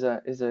I think is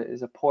a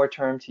poor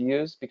term to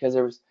use, because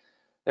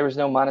there was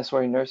no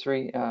Montessori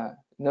nursery,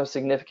 no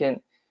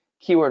significant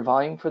keyword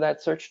volume for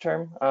that search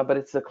term, but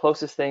it's the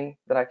closest thing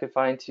that I could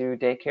find to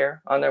daycare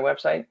on their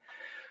website.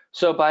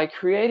 So by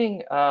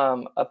creating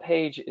a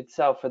page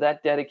itself for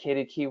that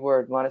dedicated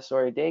keyword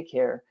Montessori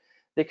daycare,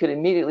 they could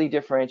immediately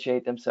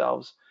differentiate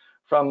themselves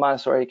from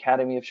Montessori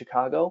Academy of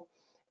Chicago.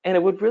 And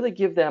it would really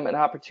give them an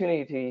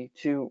opportunity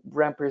to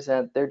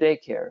represent their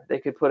daycare. They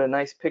could put a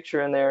nice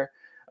picture in there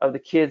of the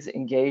kids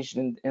engaged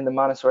in the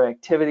Montessori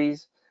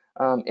activities,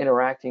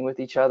 interacting with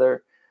each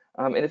other.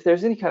 And if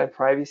there's any kind of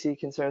privacy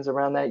concerns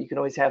around that, you can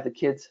always have the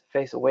kids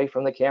face away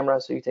from the camera.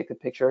 So you take the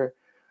picture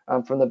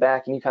from the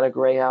back and you kind of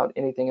gray out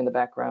anything in the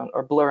background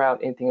or blur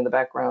out anything in the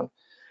background.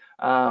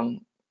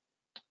 And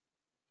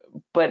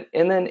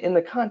then in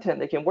the content,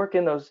 they can work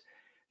in those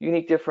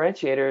unique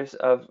differentiators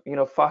of,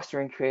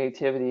 fostering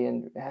creativity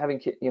and having,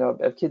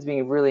 of kids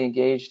being really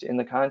engaged in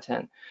the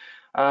content.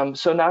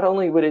 So not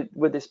only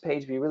would this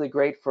page be really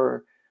great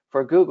for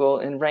Google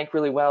and rank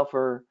really well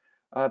for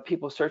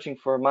people searching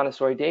for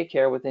Montessori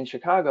daycare within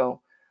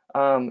Chicago,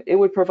 it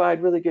would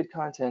provide really good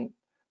content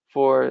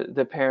for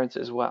the parents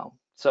as well.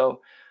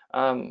 So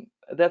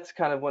that's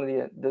kind of one of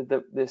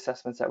the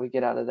assessments that we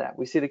get out of that.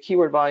 We see the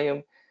keyword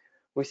volume,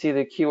 we see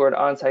the keyword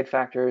on-site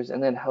factors,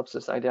 and then helps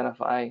us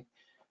identify,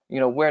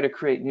 where to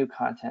create new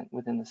content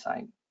within the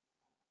site.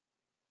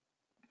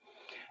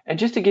 And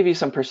just to give you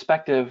some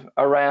perspective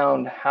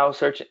around how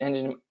search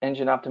engine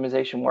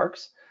optimization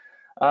works.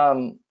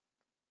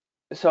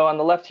 So on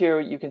the left here,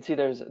 you can see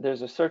there's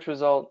a search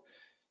result.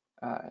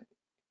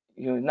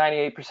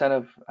 98%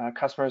 of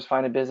customers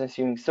find a business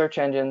using search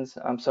engines.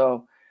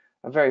 So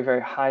a very,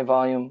 very high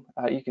volume.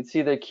 You can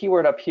see the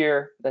keyword up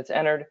here that's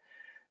entered.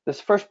 This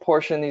first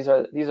portion, these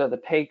are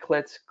the paid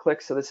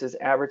clicks. So this is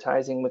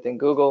advertising within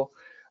Google.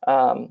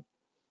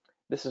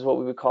 This is what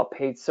we would call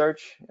paid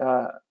search.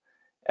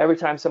 Every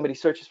time somebody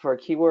searches for a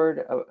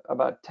keyword,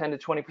 about 10 to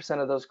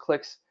 20% of those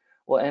clicks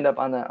will end up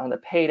on the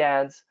paid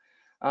ads.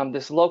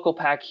 This local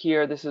pack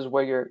here, this is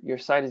where your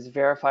site is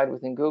verified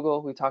within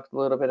Google. We talked a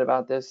little bit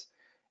about this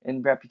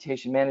in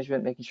reputation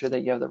management, making sure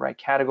that you have the right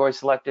category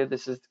selected.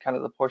 This is kind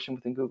of the portion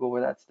within Google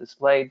where that's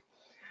displayed.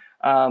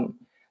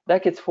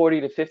 That gets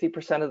 40 to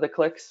 50% of the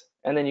clicks,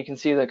 and then you can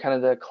see the kind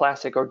of the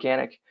classic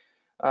organic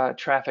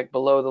traffic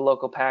below the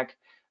local pack.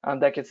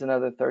 That gets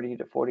another 30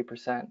 to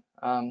 40%.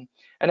 And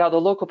now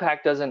the local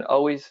pack doesn't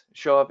always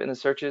show up in the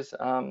searches,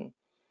 and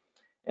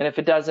if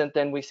it doesn't,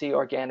 then we see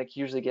organic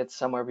usually gets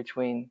somewhere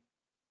between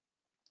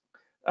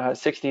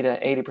 60 to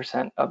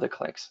 80% of the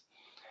clicks.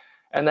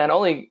 And then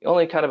only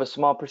kind of a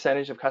small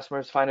percentage of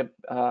customers find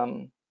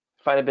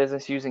a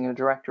business using a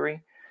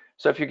directory.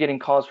 So if you're getting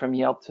calls from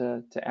Yelp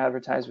to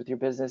advertise with your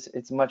business,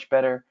 it's much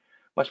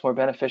more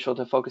beneficial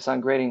to focus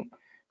on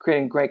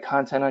creating great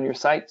content on your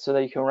site so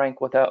that you can rank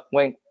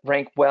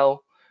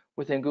well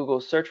within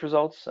Google's search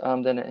results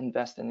than to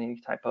invest in any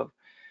type of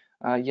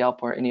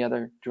Yelp or any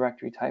other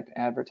directory type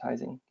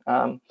advertising.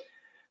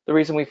 The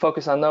reason we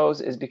focus on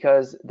those is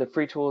because the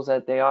free tools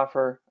that they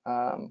offer,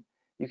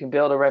 you can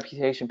build a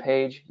reputation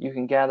page, you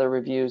can gather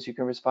reviews, you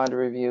can respond to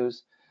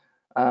reviews,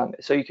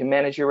 so you can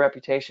manage your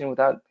reputation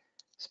without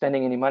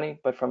spending any money,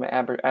 but from an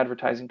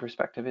advertising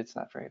perspective, it's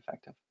not very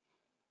effective.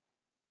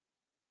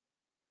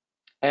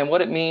 And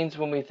what it means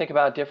when we think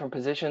about different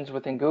positions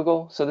within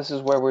Google, so this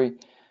is where we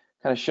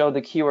kind of show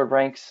the keyword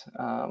ranks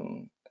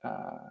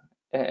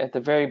at the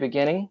very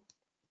beginning.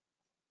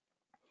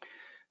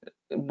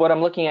 What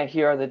I'm looking at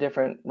here are the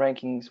different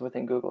rankings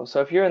within Google.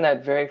 So if you're in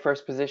that very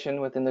first position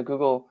within the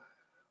Google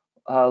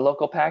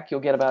local pack, you'll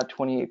get about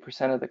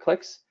 28% of the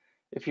clicks.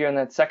 If you're in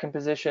that second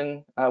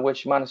position,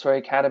 which Montessori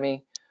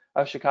Academy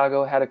of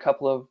Chicago had a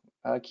couple of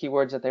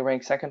keywords that they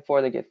ranked second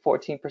for, they get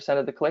 14%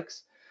 of the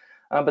clicks.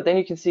 But then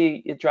you can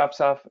see it drops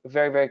off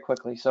very, very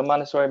quickly. So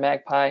Montessori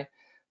Magpie,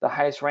 the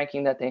highest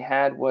ranking that they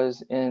had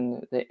was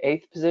in the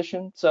 8th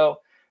position. So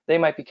they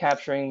might be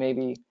capturing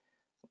maybe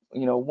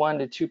 1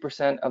 to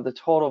 2% of the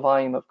total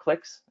volume of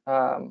clicks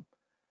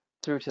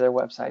through to their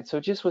website. So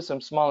just with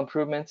some small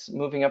improvements,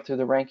 moving up through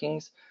the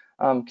rankings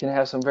can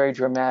have some very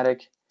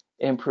dramatic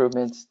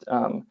improvements,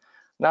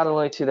 not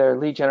only to their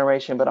lead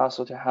generation, but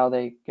also to how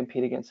they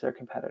compete against their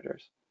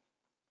competitors.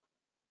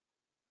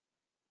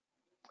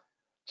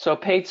 So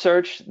paid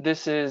search,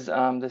 this is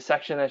the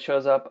section that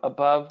shows up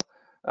above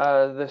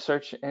the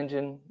search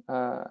engine,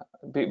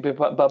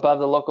 above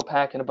the local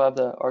pack and above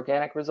the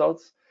organic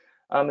results.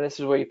 And this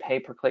is where you pay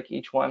per click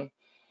each one.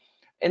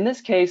 In this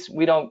case,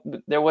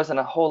 there wasn't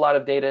a whole lot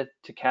of data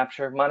to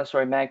capture.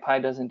 Montessori Magpie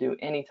doesn't do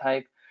any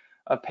type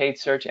of paid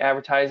search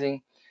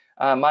advertising.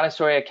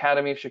 Montessori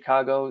Academy of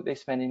Chicago, they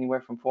spend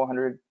anywhere from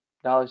 $400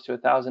 to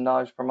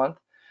 $1,000 per month.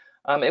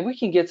 And we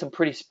can get some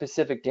pretty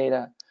specific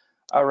data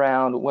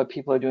around what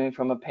people are doing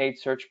from a paid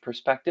search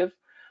perspective.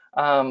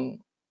 And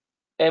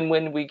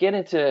when we get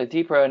into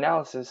deeper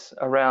analysis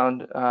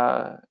around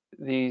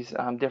these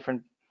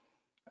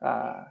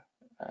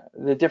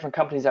the different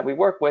companies that we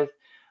work with,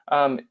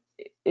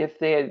 if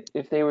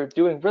they were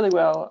doing really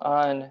well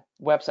on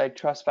website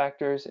trust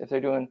factors, if they're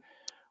doing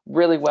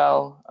really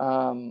well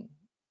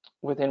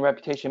within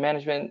reputation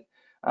management,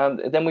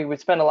 then we would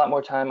spend a lot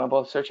more time on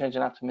both search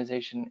engine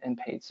optimization and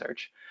paid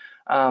search.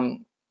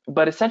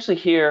 But essentially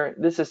here,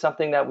 this is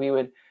something that we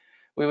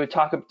would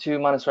talk to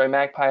Montessori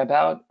Magpie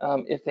about.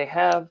 If they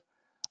have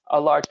a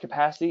large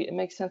capacity, it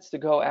makes sense to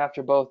go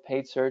after both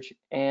paid search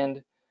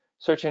and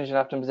search engine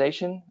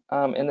optimization,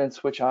 and then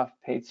switch off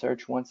paid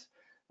search once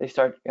they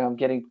start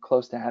getting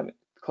close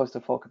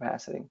to full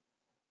capacity.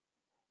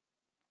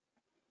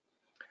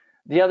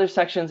 The other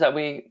sections that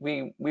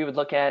we would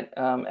look at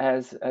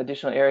as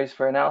additional areas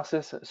for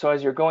analysis. So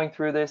as you're going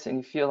through this and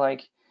you feel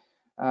like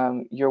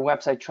your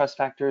website trust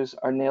factors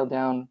are nailed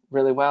down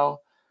really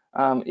well,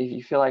 if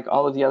you feel like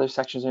all of the other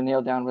sections are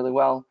nailed down really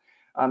well,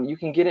 you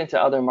can get into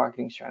other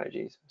marketing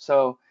strategies.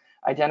 So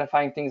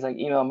identifying things like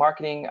email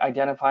marketing,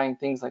 identifying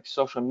things like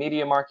social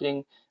media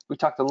marketing. We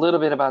talked a little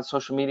bit about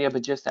social media,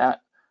 but just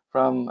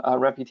from a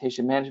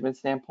reputation management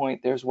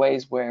standpoint, there's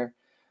ways where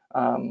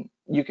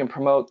you can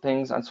promote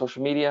things on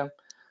social media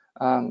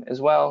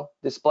as well.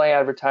 Display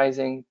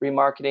advertising,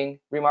 remarketing.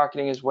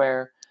 Remarketing is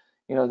where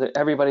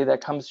everybody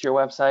that comes to your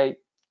website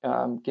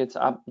gets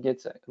a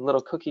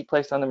little cookie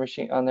placed on the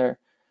machine on their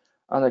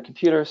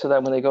computer, so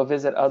that when they go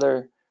visit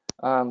other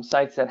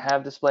sites that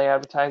have display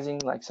advertising,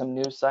 like some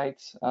news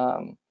sites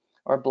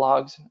or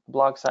blog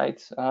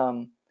sites,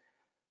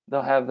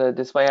 they'll have the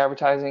display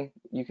advertising.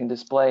 You can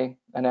display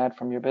an ad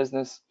from your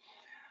business.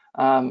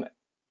 And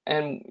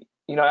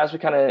as we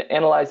kind of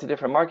analyze the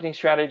different marketing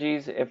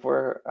strategies, if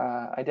we're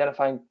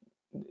identifying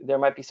there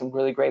might be some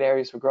really great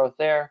areas for growth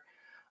there,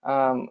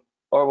 or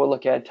we'll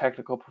look at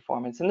technical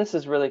performance. And this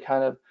is really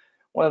kind of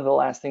one of the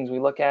last things we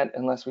look at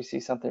unless we see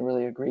something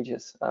really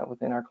egregious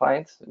within our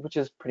clients, which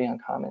is pretty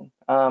uncommon.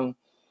 But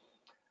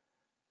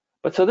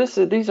so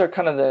these are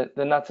kind of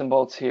the nuts and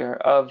bolts here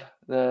of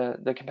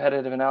the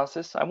competitive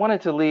analysis. I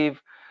wanted to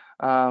leave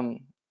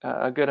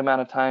a good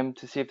amount of time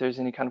to see if there's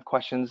any kind of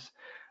questions.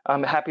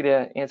 I'm happy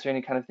to answer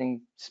any kind of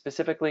thing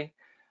specifically.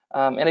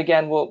 And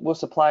again, we'll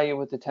supply you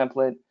with the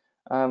template,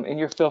 and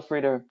you're feel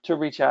free to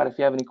reach out if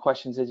you have any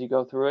questions as you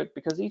go through it,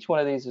 because each one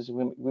of these, as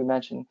we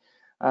mentioned,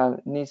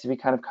 needs to be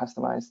kind of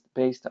customized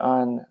based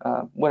on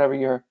whatever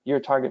your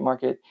target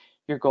market,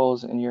 your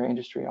goals, and your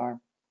industry are.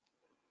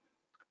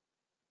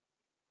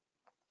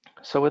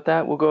 So with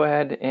that, we'll go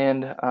ahead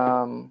and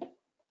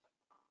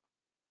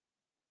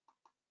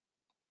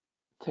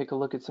take a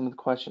look at some of the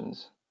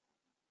questions.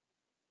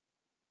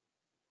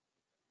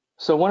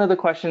 So one of the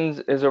questions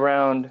is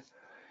around,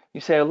 you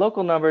say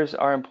local numbers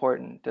are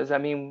important. Does that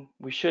mean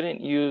we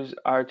shouldn't use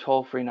our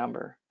toll-free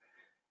number?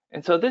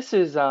 And so this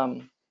is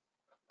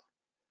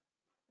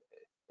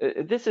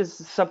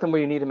something where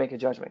you need to make a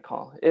judgment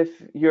call. If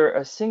you're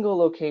a single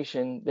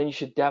location, then you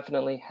should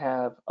definitely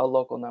have a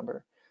local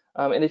number.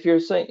 And if you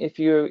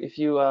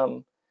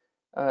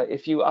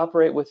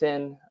operate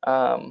within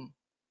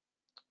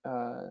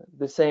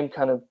the same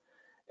kind of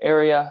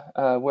area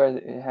where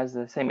it has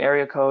the same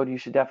area code, you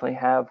should definitely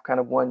have kind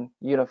of one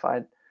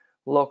unified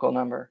local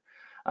number.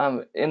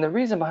 And the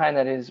reason behind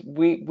that is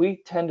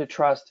we tend to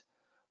trust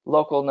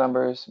local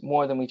numbers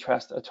more than we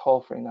trust a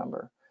toll-free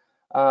number.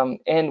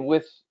 And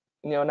with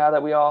now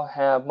that we all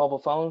have mobile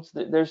phones,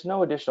 there's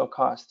no additional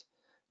cost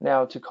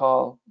now to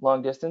call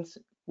long distance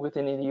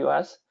within the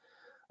U.S.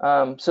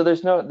 So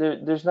there's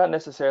not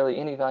necessarily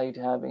any value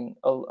to having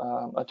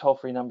a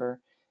toll-free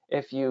number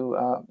if you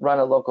run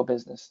a local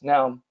business.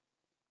 Now,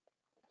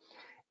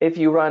 if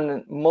you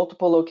run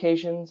multiple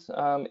locations,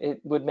 it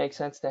would make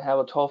sense to have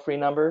a toll-free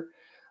number.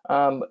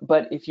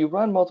 But if you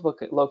run multiple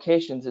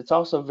locations, it's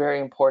also very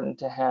important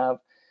to have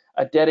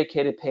a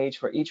dedicated page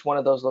for each one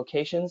of those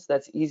locations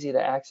that's easy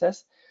to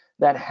access,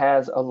 that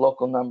has a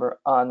local number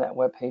on that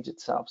web page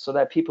itself, so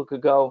that people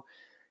could go,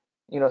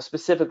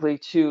 specifically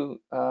to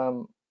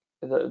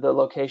the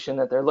location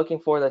that they're looking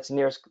for, that's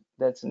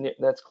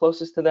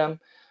closest to them,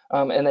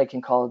 and they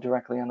can call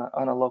directly on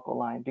a local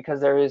line, because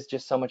there is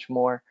just so much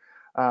more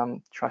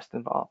trust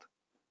involved.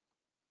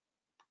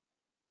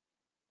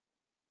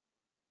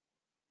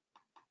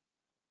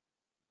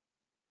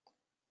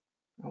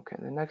 Okay,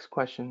 the next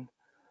question.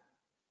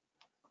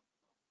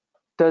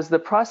 Does the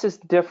process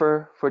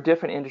differ for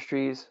different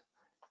industries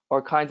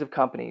or kinds of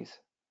companies?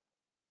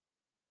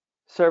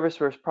 Service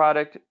versus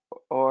product,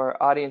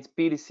 or audience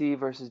B2C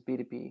versus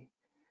B2B?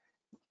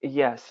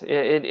 Yes,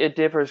 it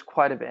differs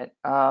quite a bit.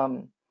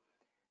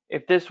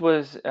 If this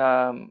was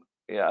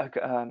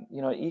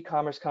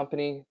e-commerce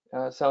company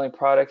selling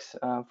products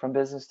from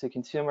business to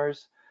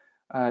consumers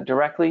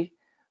directly,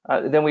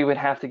 then we would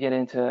have to get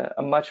into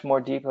a much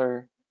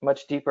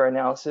deeper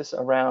analysis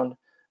around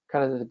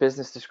kind of the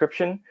business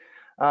description,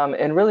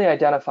 and really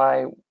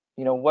identify,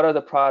 what are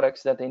the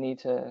products that they need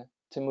to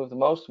move the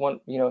most.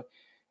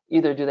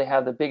 Either do they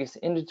have the biggest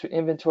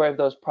inventory of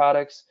those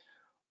products,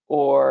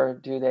 or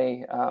do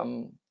they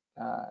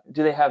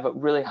have a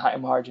really high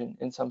margin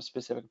in some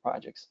specific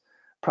products,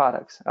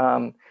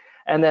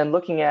 and then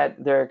looking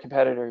at their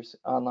competitors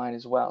online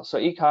as well. So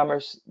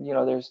e-commerce,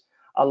 there's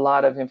a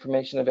lot of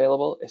information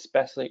available,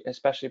 especially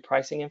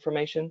pricing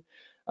information,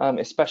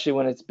 especially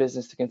when it's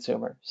business to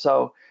consumer.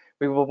 So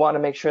We will want to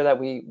make sure that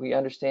we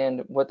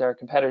understand what our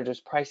competitors'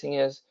 pricing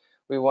is.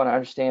 We want to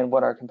understand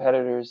what our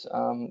competitors'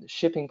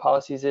 shipping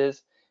policies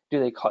is.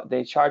 Do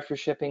they charge for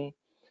shipping,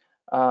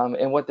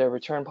 and what their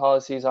return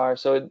policies are?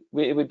 So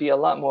it would be a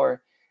lot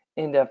more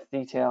in-depth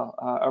detail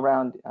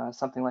around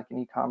something like an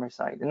e-commerce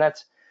site, and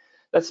that's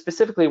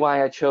specifically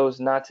why I chose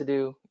not to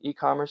do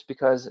e-commerce,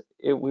 because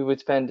we would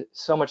spend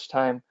so much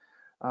time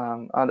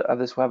of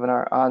this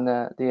webinar on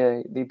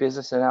the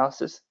business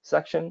analysis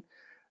section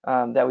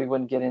that we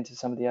wouldn't get into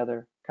some of the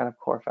other kind of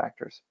core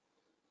factors.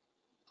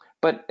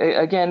 But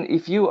again,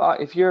 if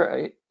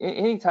you're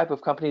any type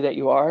of company that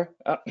you are,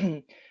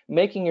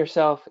 making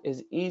yourself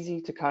as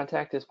easy to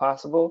contact as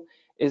possible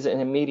is an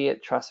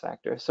immediate trust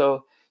factor.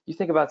 So you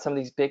think about some of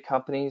these big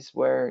companies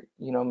where,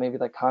 maybe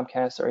like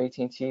Comcast or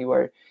AT&T,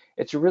 where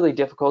it's really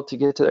difficult to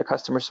get to their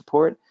customer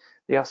support.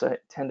 They also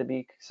tend to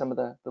be some of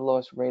the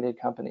lowest rated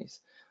companies.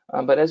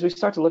 But as we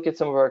start to look at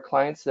some of our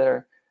clients that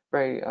are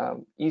very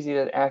easy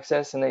to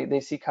access, and they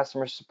see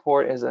customer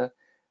support as a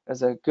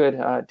good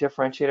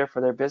differentiator for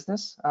their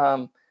business,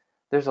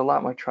 there's a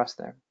lot more trust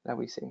there that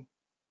we see.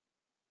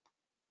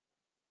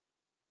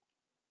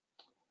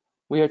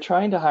 We are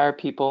trying to hire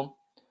people.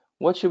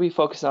 What should we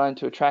focus on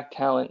to attract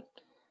talent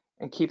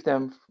and keep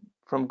them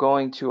from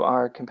going to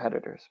our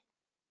competitors?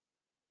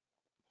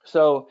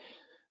 So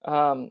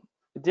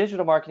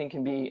digital marketing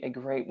can be a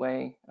great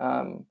way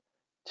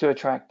to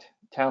attract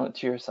talent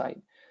to your site.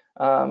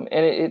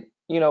 And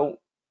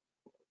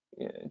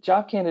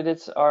job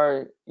candidates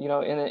are,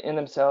 in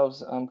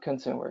themselves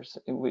consumers.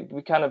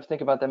 We kind of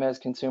think about them as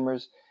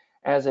consumers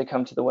as they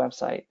come to the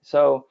website.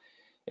 So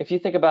if you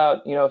think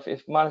about,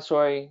 if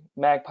Montessori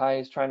Magpie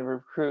is trying to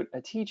recruit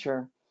a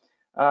teacher,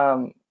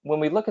 when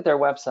we look at their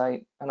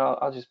website, and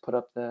I'll just put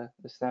up the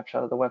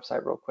snapshot of the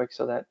website real quick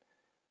so that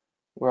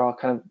we're all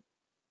kind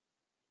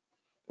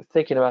of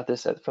thinking about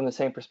this from the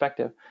same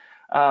perspective.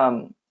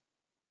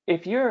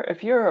 If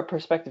you're a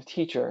prospective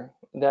teacher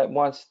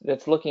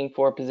that's looking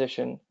for a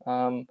position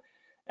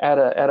at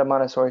a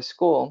Montessori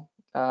school,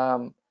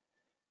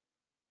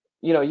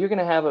 you're going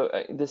to have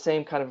the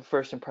same kind of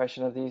first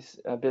impression of these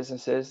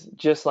businesses,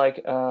 just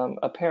like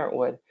a parent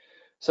would.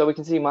 So we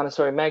can see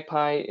Montessori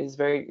Magpie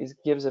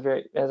gives a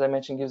very, as I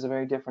mentioned, gives a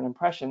very different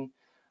impression.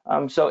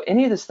 So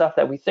any of the stuff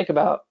that we think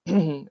about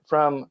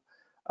from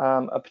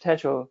a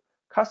potential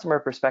customer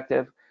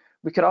perspective,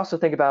 we could also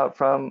think about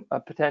from a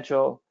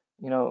potential,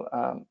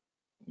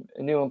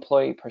 new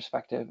employee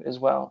perspective as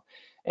well.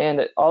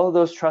 And all of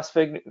those trust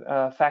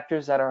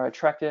factors that are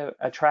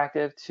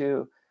attractive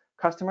to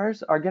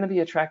customers are going to be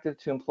attractive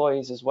to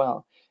employees as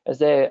well, as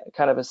they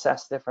kind of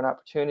assess different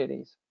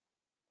opportunities.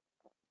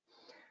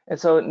 And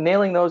so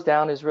nailing those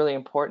down is really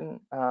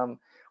important.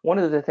 One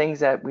of the things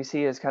that we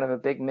see as kind of a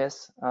big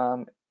miss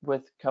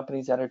with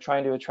companies that are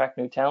trying to attract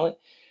new talent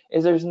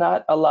is there's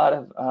not a lot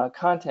of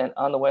content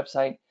on the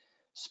website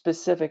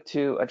specific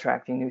to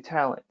attracting new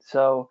talent.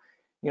 So,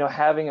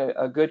 having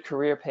a good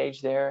career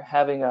page there,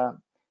 having a,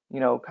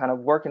 kind of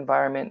work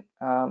environment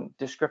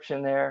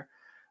description there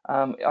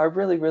are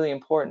really, really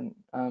important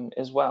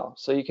as well.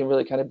 So you can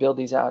really kind of build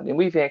these out. And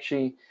we've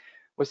actually,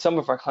 with some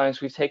of our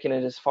clients, we've taken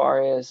it as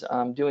far as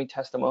doing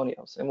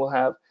testimonials, and we'll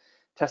have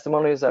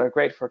testimonials that are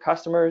great for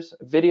customers,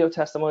 video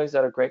testimonials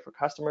that are great for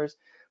customers,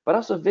 but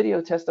also video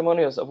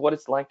testimonials of what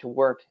it's like to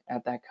work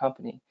at that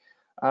company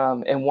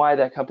and why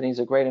that company is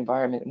a great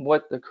environment and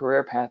what the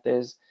career path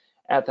is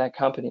at that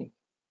company.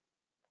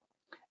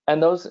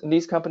 And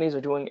these companies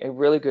are doing a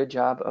really good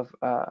job of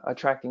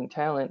attracting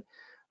talent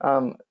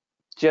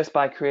just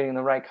by creating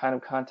the right kind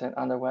of content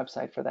on their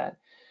website for that.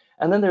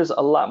 And then there's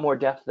a lot more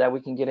depth that we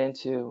can get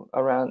into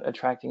around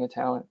attracting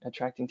talent.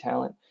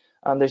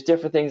 There's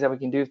different things that we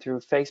can do through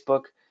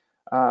Facebook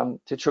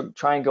to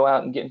try and go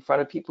out and get in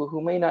front of people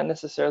who may not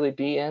necessarily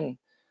be in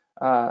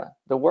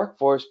the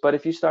workforce, but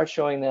if you start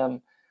showing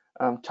them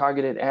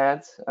targeted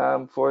ads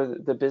for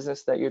the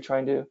business that you're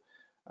trying to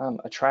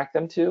attract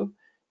them to,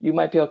 you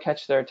might be able to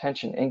catch their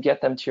attention and get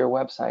them to your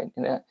website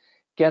and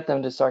get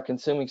them to start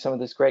consuming some of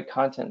this great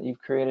content that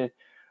you've created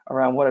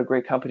around what a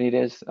great company it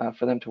is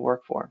for them to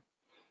work for.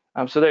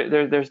 So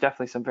there's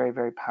definitely some very,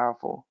 very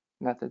powerful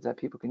methods that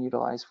people can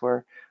utilize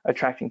for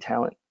attracting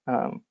talent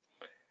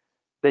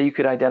that you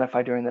could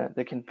identify during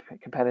the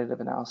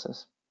competitive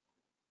analysis.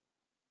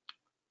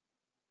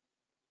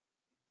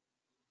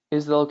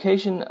 Is the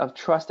location of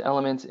trust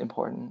elements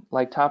important,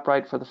 like top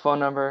right for the phone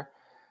number?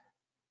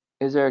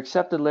 Is there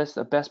accepted list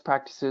of best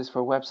practices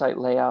for website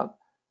layout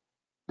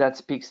that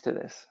speaks to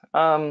this?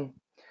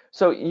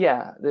 So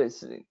yeah,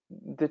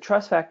 the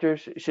trust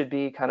factors should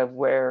be kind of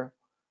where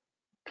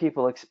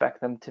people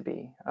expect them to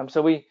be.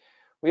 So we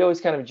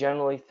always kind of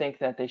generally think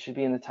that they should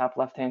be in the top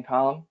left-hand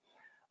column.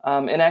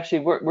 And actually,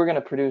 we're going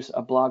to produce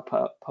a blog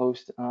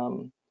post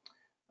in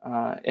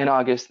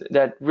August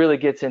that really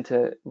gets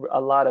into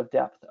a lot of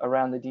depth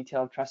around the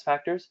detailed trust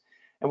factors,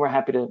 and we're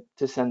happy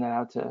to send that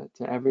out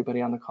to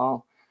everybody on the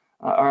call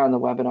or on the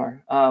webinar.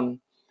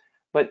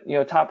 But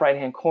top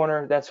right-hand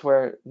corner, that's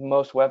where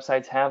most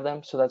websites have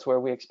them, so that's where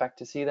we expect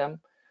to see them.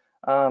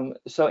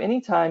 So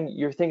anytime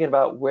you're thinking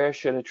about where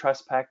should a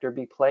trust factor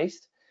be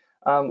placed,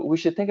 we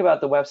should think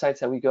about the websites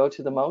that we go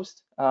to the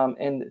most,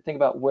 and think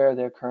about where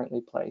they're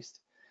currently placed.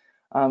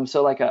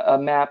 So like a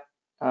map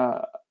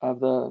of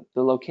the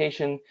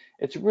location,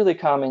 it's really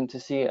common to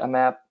see a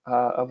map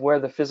of where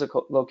the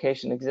physical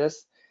location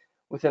exists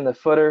within the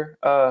footer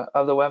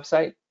of the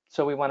website.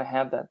 So we want to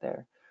have that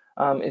there.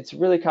 It's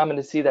really common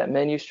to see that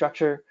menu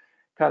structure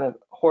kind of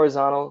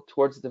horizontal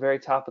towards the very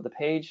top of the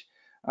page.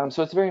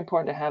 So it's very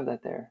important to have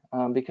that there,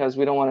 because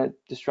we don't want to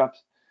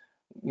disrupt,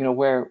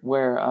 where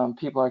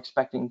people are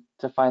expecting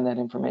to find that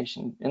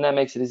information, and that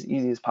makes it as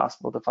easy as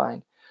possible to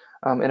find.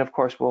 And of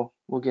course, we'll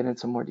get into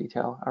some more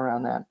detail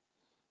around that.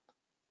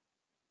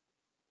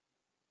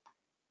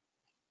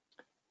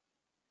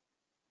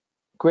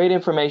 Great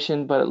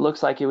information, but it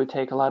looks like it would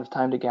take a lot of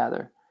time to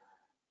gather,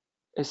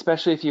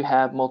 especially if you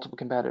have multiple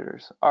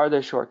competitors. Are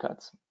there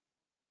shortcuts?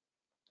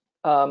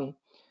 Um,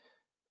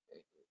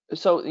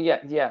 so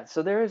yeah,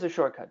 so there is a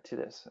shortcut to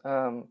this.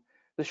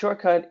 The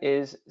shortcut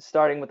is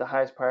starting with the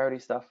highest priority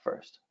stuff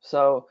first.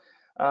 So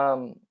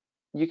um,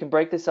 you can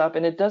break this up,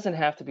 and it doesn't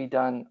have to be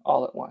done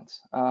all at once.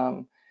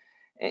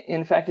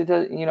 In fact, it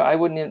does. I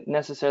wouldn't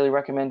necessarily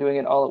recommend doing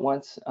it all at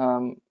once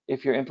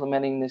if you're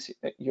implementing this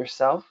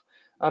yourself,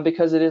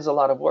 because it is a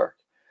lot of work.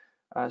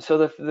 So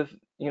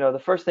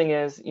the first thing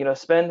is,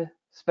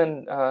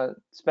 spend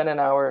an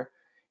hour,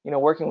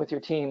 working with your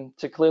team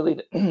to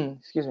clearly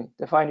excuse me,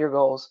 define your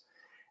goals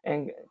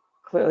and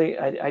clearly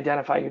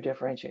identify your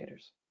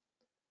differentiators.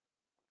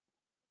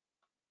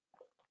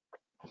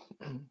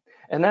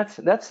 And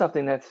that's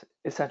something that's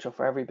essential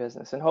for every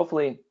business, and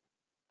hopefully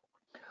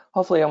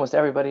almost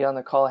everybody on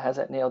the call has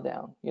that nailed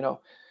down.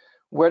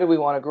 Where do we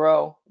want to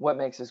grow? What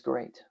makes us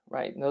great,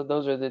 right?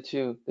 Those are the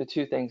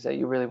two things that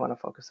you really want to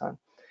focus on.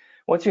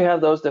 Once you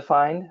have those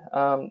defined,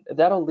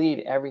 that'll lead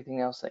everything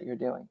else that you're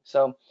doing.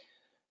 So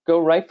go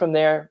right from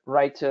there,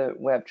 right to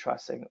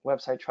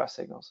website trust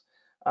signals,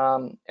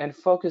 and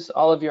focus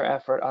all of your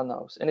effort on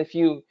those. And if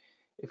you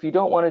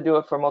don't want to do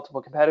it for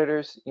multiple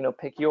competitors,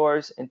 pick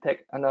yours and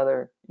pick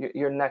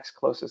your next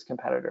closest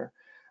competitor.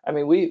 I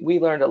mean, we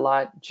learned a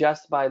lot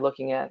just by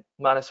looking at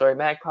Montessori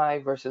Magpie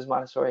versus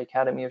Montessori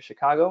Academy of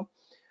Chicago.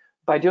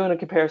 By doing a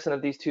comparison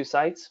of these two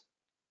sites,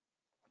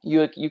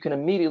 you can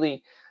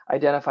immediately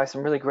identify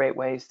some really great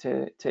ways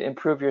to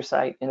improve your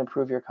site and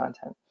improve your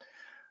content.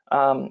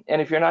 And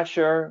if you're not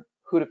sure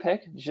who to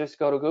pick, just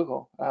go to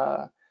Google.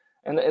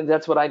 And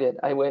that's what I did.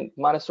 I went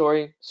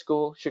Montessori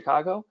School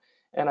Chicago,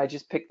 and I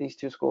just picked these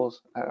two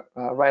schools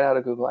right out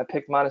of Google. I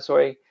picked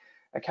Montessori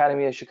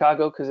Academy of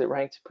Chicago because it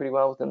ranked pretty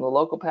well within the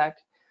local pack.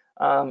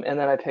 And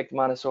then I picked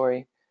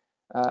Montessori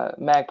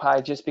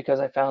Magpie just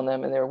because I found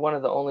them, and they were one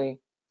of the only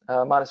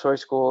Montessori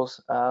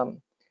schools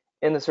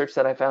in the search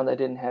that I found that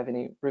didn't have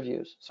any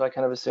reviews. So I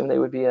kind of assumed they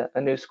would be a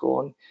new school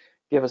and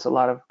give us a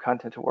lot of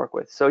content to work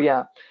with. So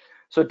yeah,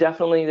 so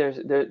definitely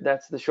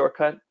that's the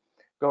shortcut.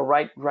 Go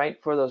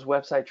right for those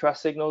website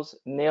trust signals,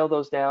 nail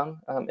those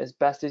down as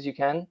best as you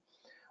can,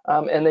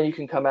 and then you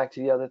can come back to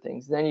the other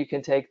things. Then you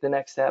can take the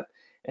next step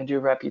and do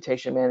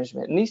reputation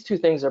management. And these two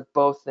things are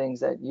both things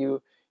that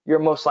you're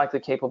most likely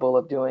capable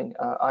of doing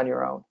on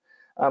your own.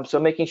 So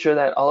making sure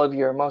that all of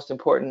your most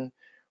important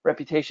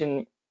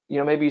reputation,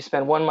 maybe you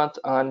spend 1 month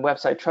on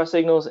website trust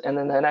signals, and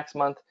then the next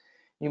month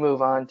you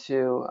move on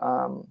to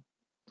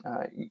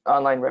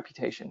online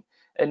reputation,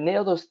 and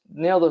nail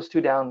those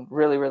two down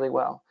really, really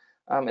well.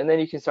 And then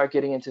you can start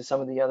getting into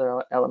some of the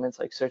other elements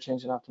like search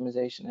engine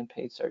optimization and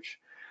paid search.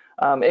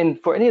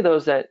 And for any of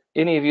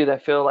you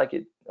that feel like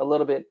it a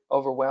little bit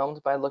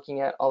overwhelmed by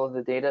looking at all of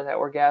the data that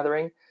we're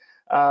gathering,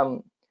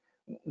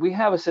 we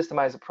have a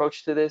systemized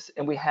approach to this,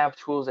 and we have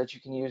tools that you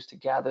can use to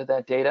gather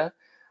that data.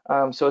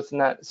 So it's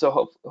not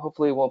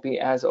hopefully it won't be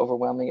as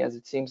overwhelming as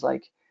it seems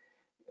like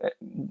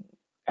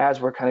as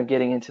we're kind of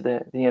getting into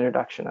the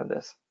introduction of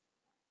this.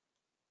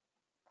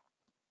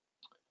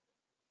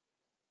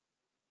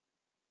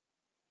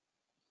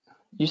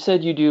 You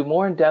said you do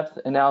more in-depth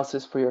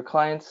analysis for your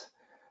clients.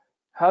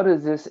 How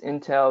does this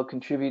intel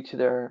contribute to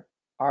their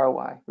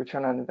ROI,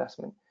 return on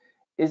investment?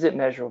 Is it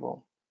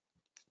measurable?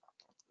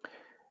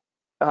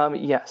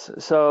 Yes,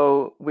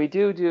 so we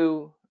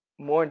do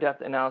more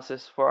in-depth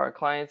analysis for our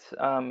clients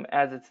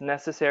as it's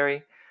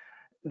necessary.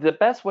 The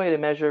best way to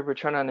measure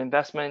return on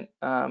investment,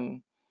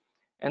 and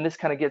this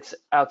kind of gets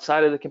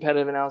outside of the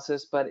competitive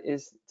analysis, but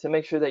is to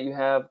make sure that you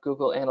have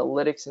Google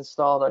Analytics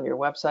installed on your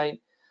website.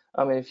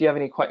 And if you have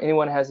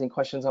anyone has any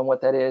questions on what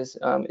that is,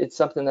 it's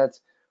something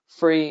that's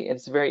free and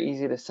it's very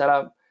easy to set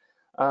up.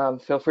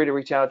 Feel free to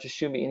reach out, just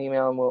shoot me an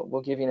email, and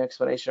we'll give you an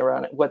explanation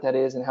around what that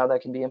is and how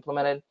that can be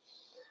implemented.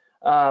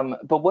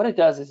 But what it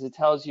does is it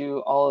tells you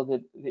all of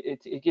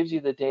it gives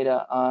you the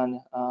data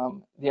on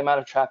the amount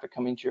of traffic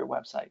coming to your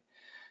website,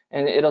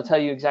 and it'll tell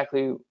you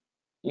exactly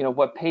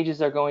what pages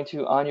they're going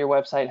to on your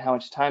website, how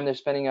much time they're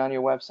spending on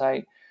your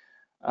website,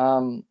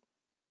 and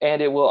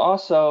it will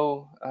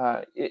also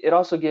it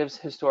also gives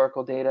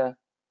historical data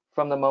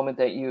from the moment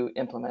that you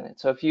implement it.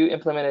 So if you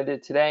implemented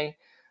it today,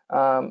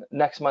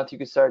 next month it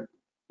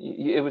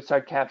would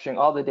start capturing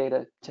all the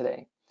data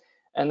today.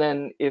 And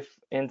then if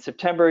in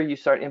September you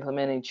start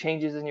implementing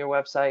changes in your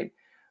website,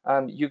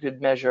 you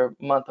could measure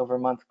month over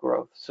month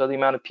growth. So the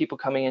amount of people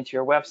coming into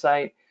your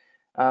website,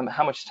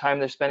 how much time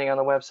they're spending on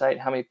the website,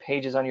 how many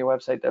pages on your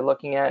website they're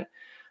looking at.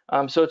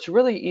 So it's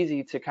really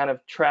easy to kind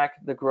of track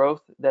the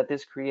growth that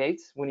this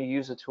creates when you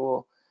use a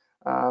tool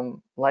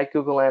like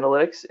Google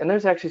Analytics. And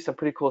there's actually some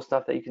pretty cool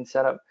stuff that you can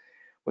set up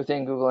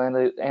within Google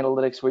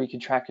Analytics where you can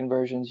track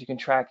conversions. You can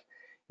track,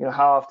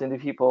 how often do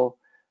people,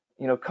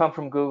 come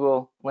from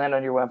Google, land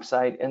on your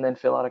website, and then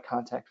fill out a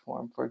contact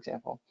form, for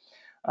example.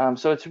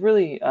 So it's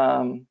really,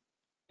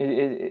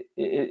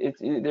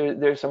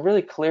 there's some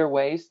really clear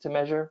ways to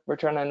measure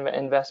return on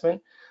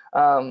investment.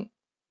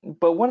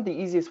 But one of the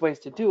easiest ways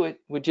to do it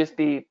would just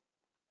be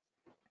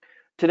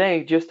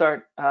today, just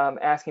start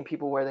asking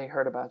people where they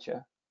heard about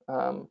you.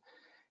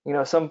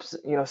 Some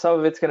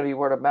of it's going to be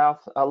word of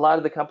mouth. A lot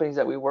of the companies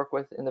that we work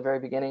with in the very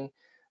beginning,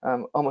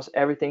 almost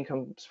everything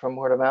comes from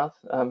word of mouth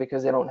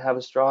because they don't have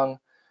a strong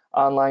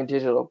online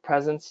digital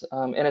presence.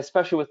 And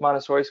especially with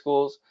Montessori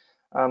schools,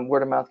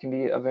 word of mouth can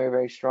be a very,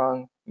 very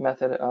strong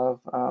method of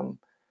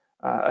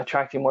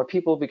attracting more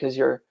people because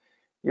your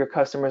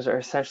customers are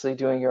essentially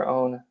doing your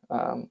own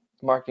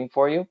marketing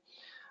for you.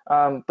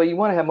 But you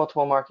want to have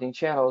multiple marketing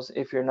channels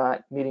if you're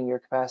not meeting your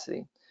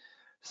capacity.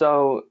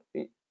 So,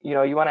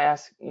 you want to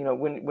ask,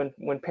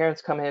 when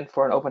parents come in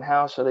for an open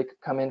house or they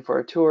come in for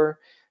a tour,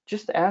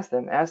 just ask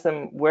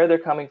them where they're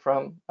coming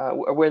from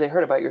or where they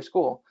heard about your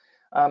school.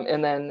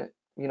 And then,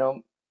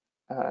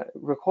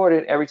 record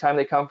it every time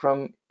they come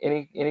from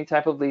any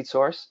type of lead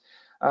source.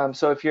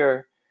 So if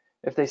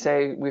they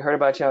say we heard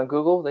about you on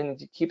Google, then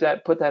you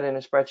put that in a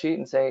spreadsheet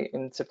and say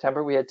in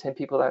September we had 10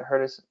 people that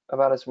heard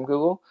about us from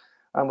Google.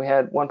 We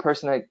had one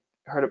person that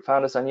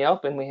found us on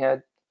Yelp, and we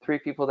had 3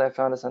 people that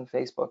found us on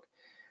Facebook.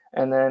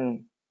 And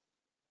then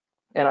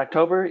in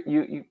October,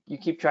 you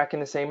keep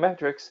tracking the same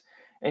metrics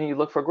and you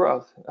look for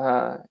growth.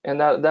 And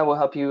that will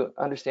help you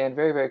understand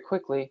very, very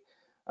quickly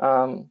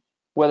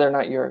whether or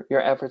not your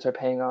efforts are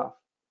paying off.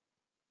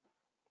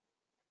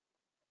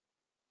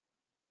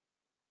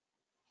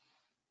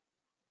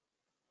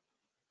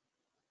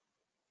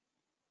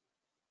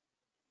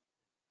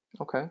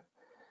 Okay.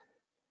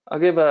 I'll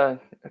give a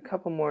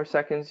couple more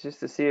seconds just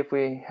to see if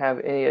we have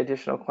any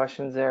additional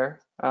questions there.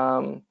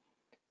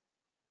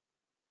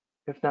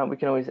 If not, we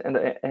can always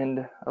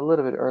end a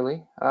little bit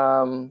early.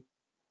 And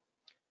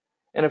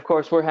of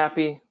course, we're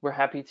happy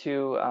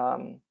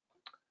to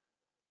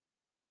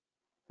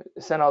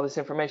send all this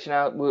information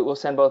out. We'll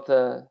send both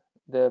the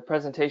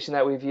presentation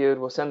that we viewed.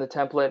 We'll send the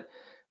template.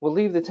 We'll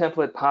leave the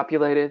template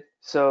populated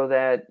so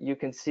that you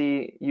can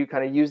see, you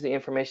kind of use the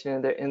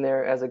information in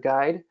there as a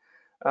guide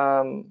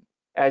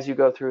as you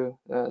go through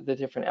the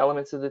different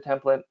elements of the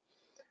template.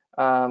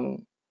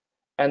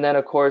 And then,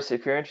 of course,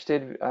 if you're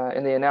interested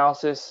in the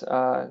analysis,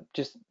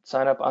 just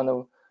sign up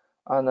on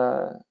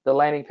the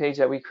landing page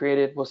that we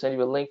created. We'll send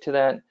you a link to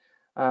that,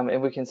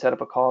 and we can set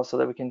up a call so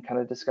that we can kind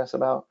of discuss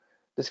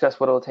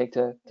what it'll take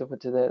to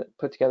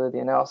put together the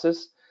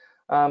analysis.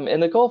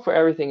 And the goal for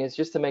everything is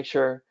just to make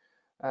sure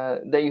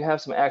that you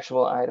have some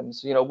actual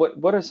items.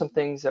 What are some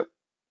things that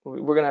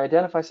we're going to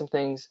identify some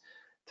things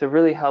to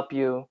really help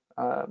you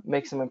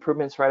make some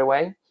improvements right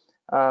away.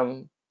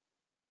 And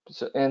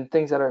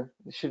things that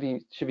should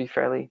be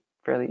fairly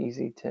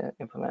easy to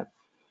implement.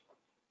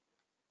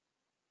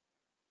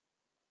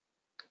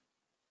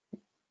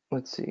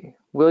 Let's see.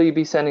 Will you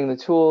be sending the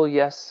tool?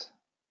 Yes.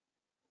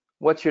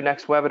 What's your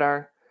next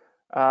webinar?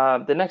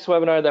 The next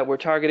webinar that we're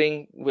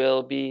targeting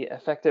will be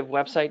effective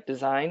website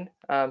design.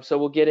 So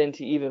we'll get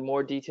into even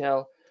more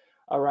detail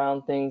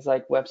around things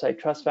like website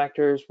trust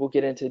factors. We'll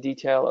get into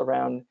detail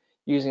around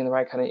using the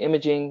right kind of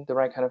imaging, the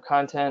right kind of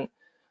content,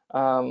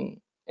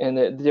 and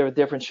there are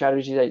different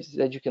strategies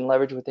that you can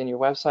leverage within your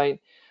website.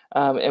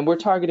 And we're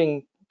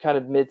targeting kind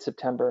of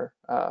mid-September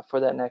for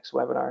that next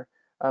webinar.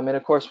 And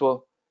of course,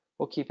 we'll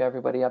keep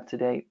everybody up to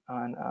date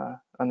on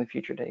the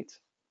future dates.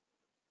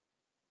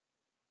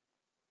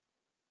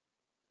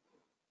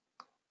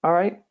 All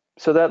right,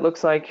 so that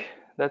looks like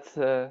that's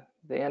the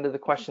end of the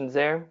questions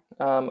there.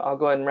 I'll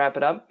go ahead and wrap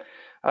it up.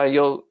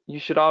 You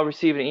should all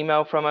receive an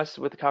email from us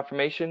with the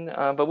confirmation,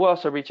 but we'll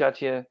also reach out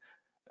to you.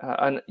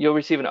 You'll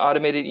receive an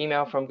automated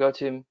email from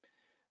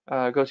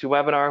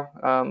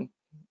GoToWebinar,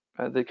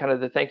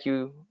 the thank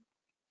you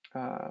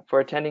for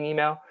attending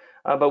email,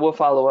 but we'll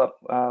follow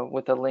up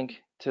with a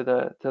link to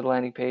the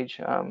landing page,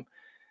 and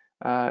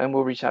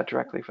we'll reach out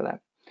directly for that.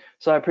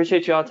 So I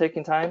appreciate you all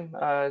taking time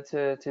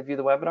to view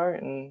the webinar,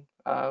 and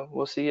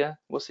we'll see you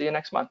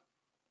next month.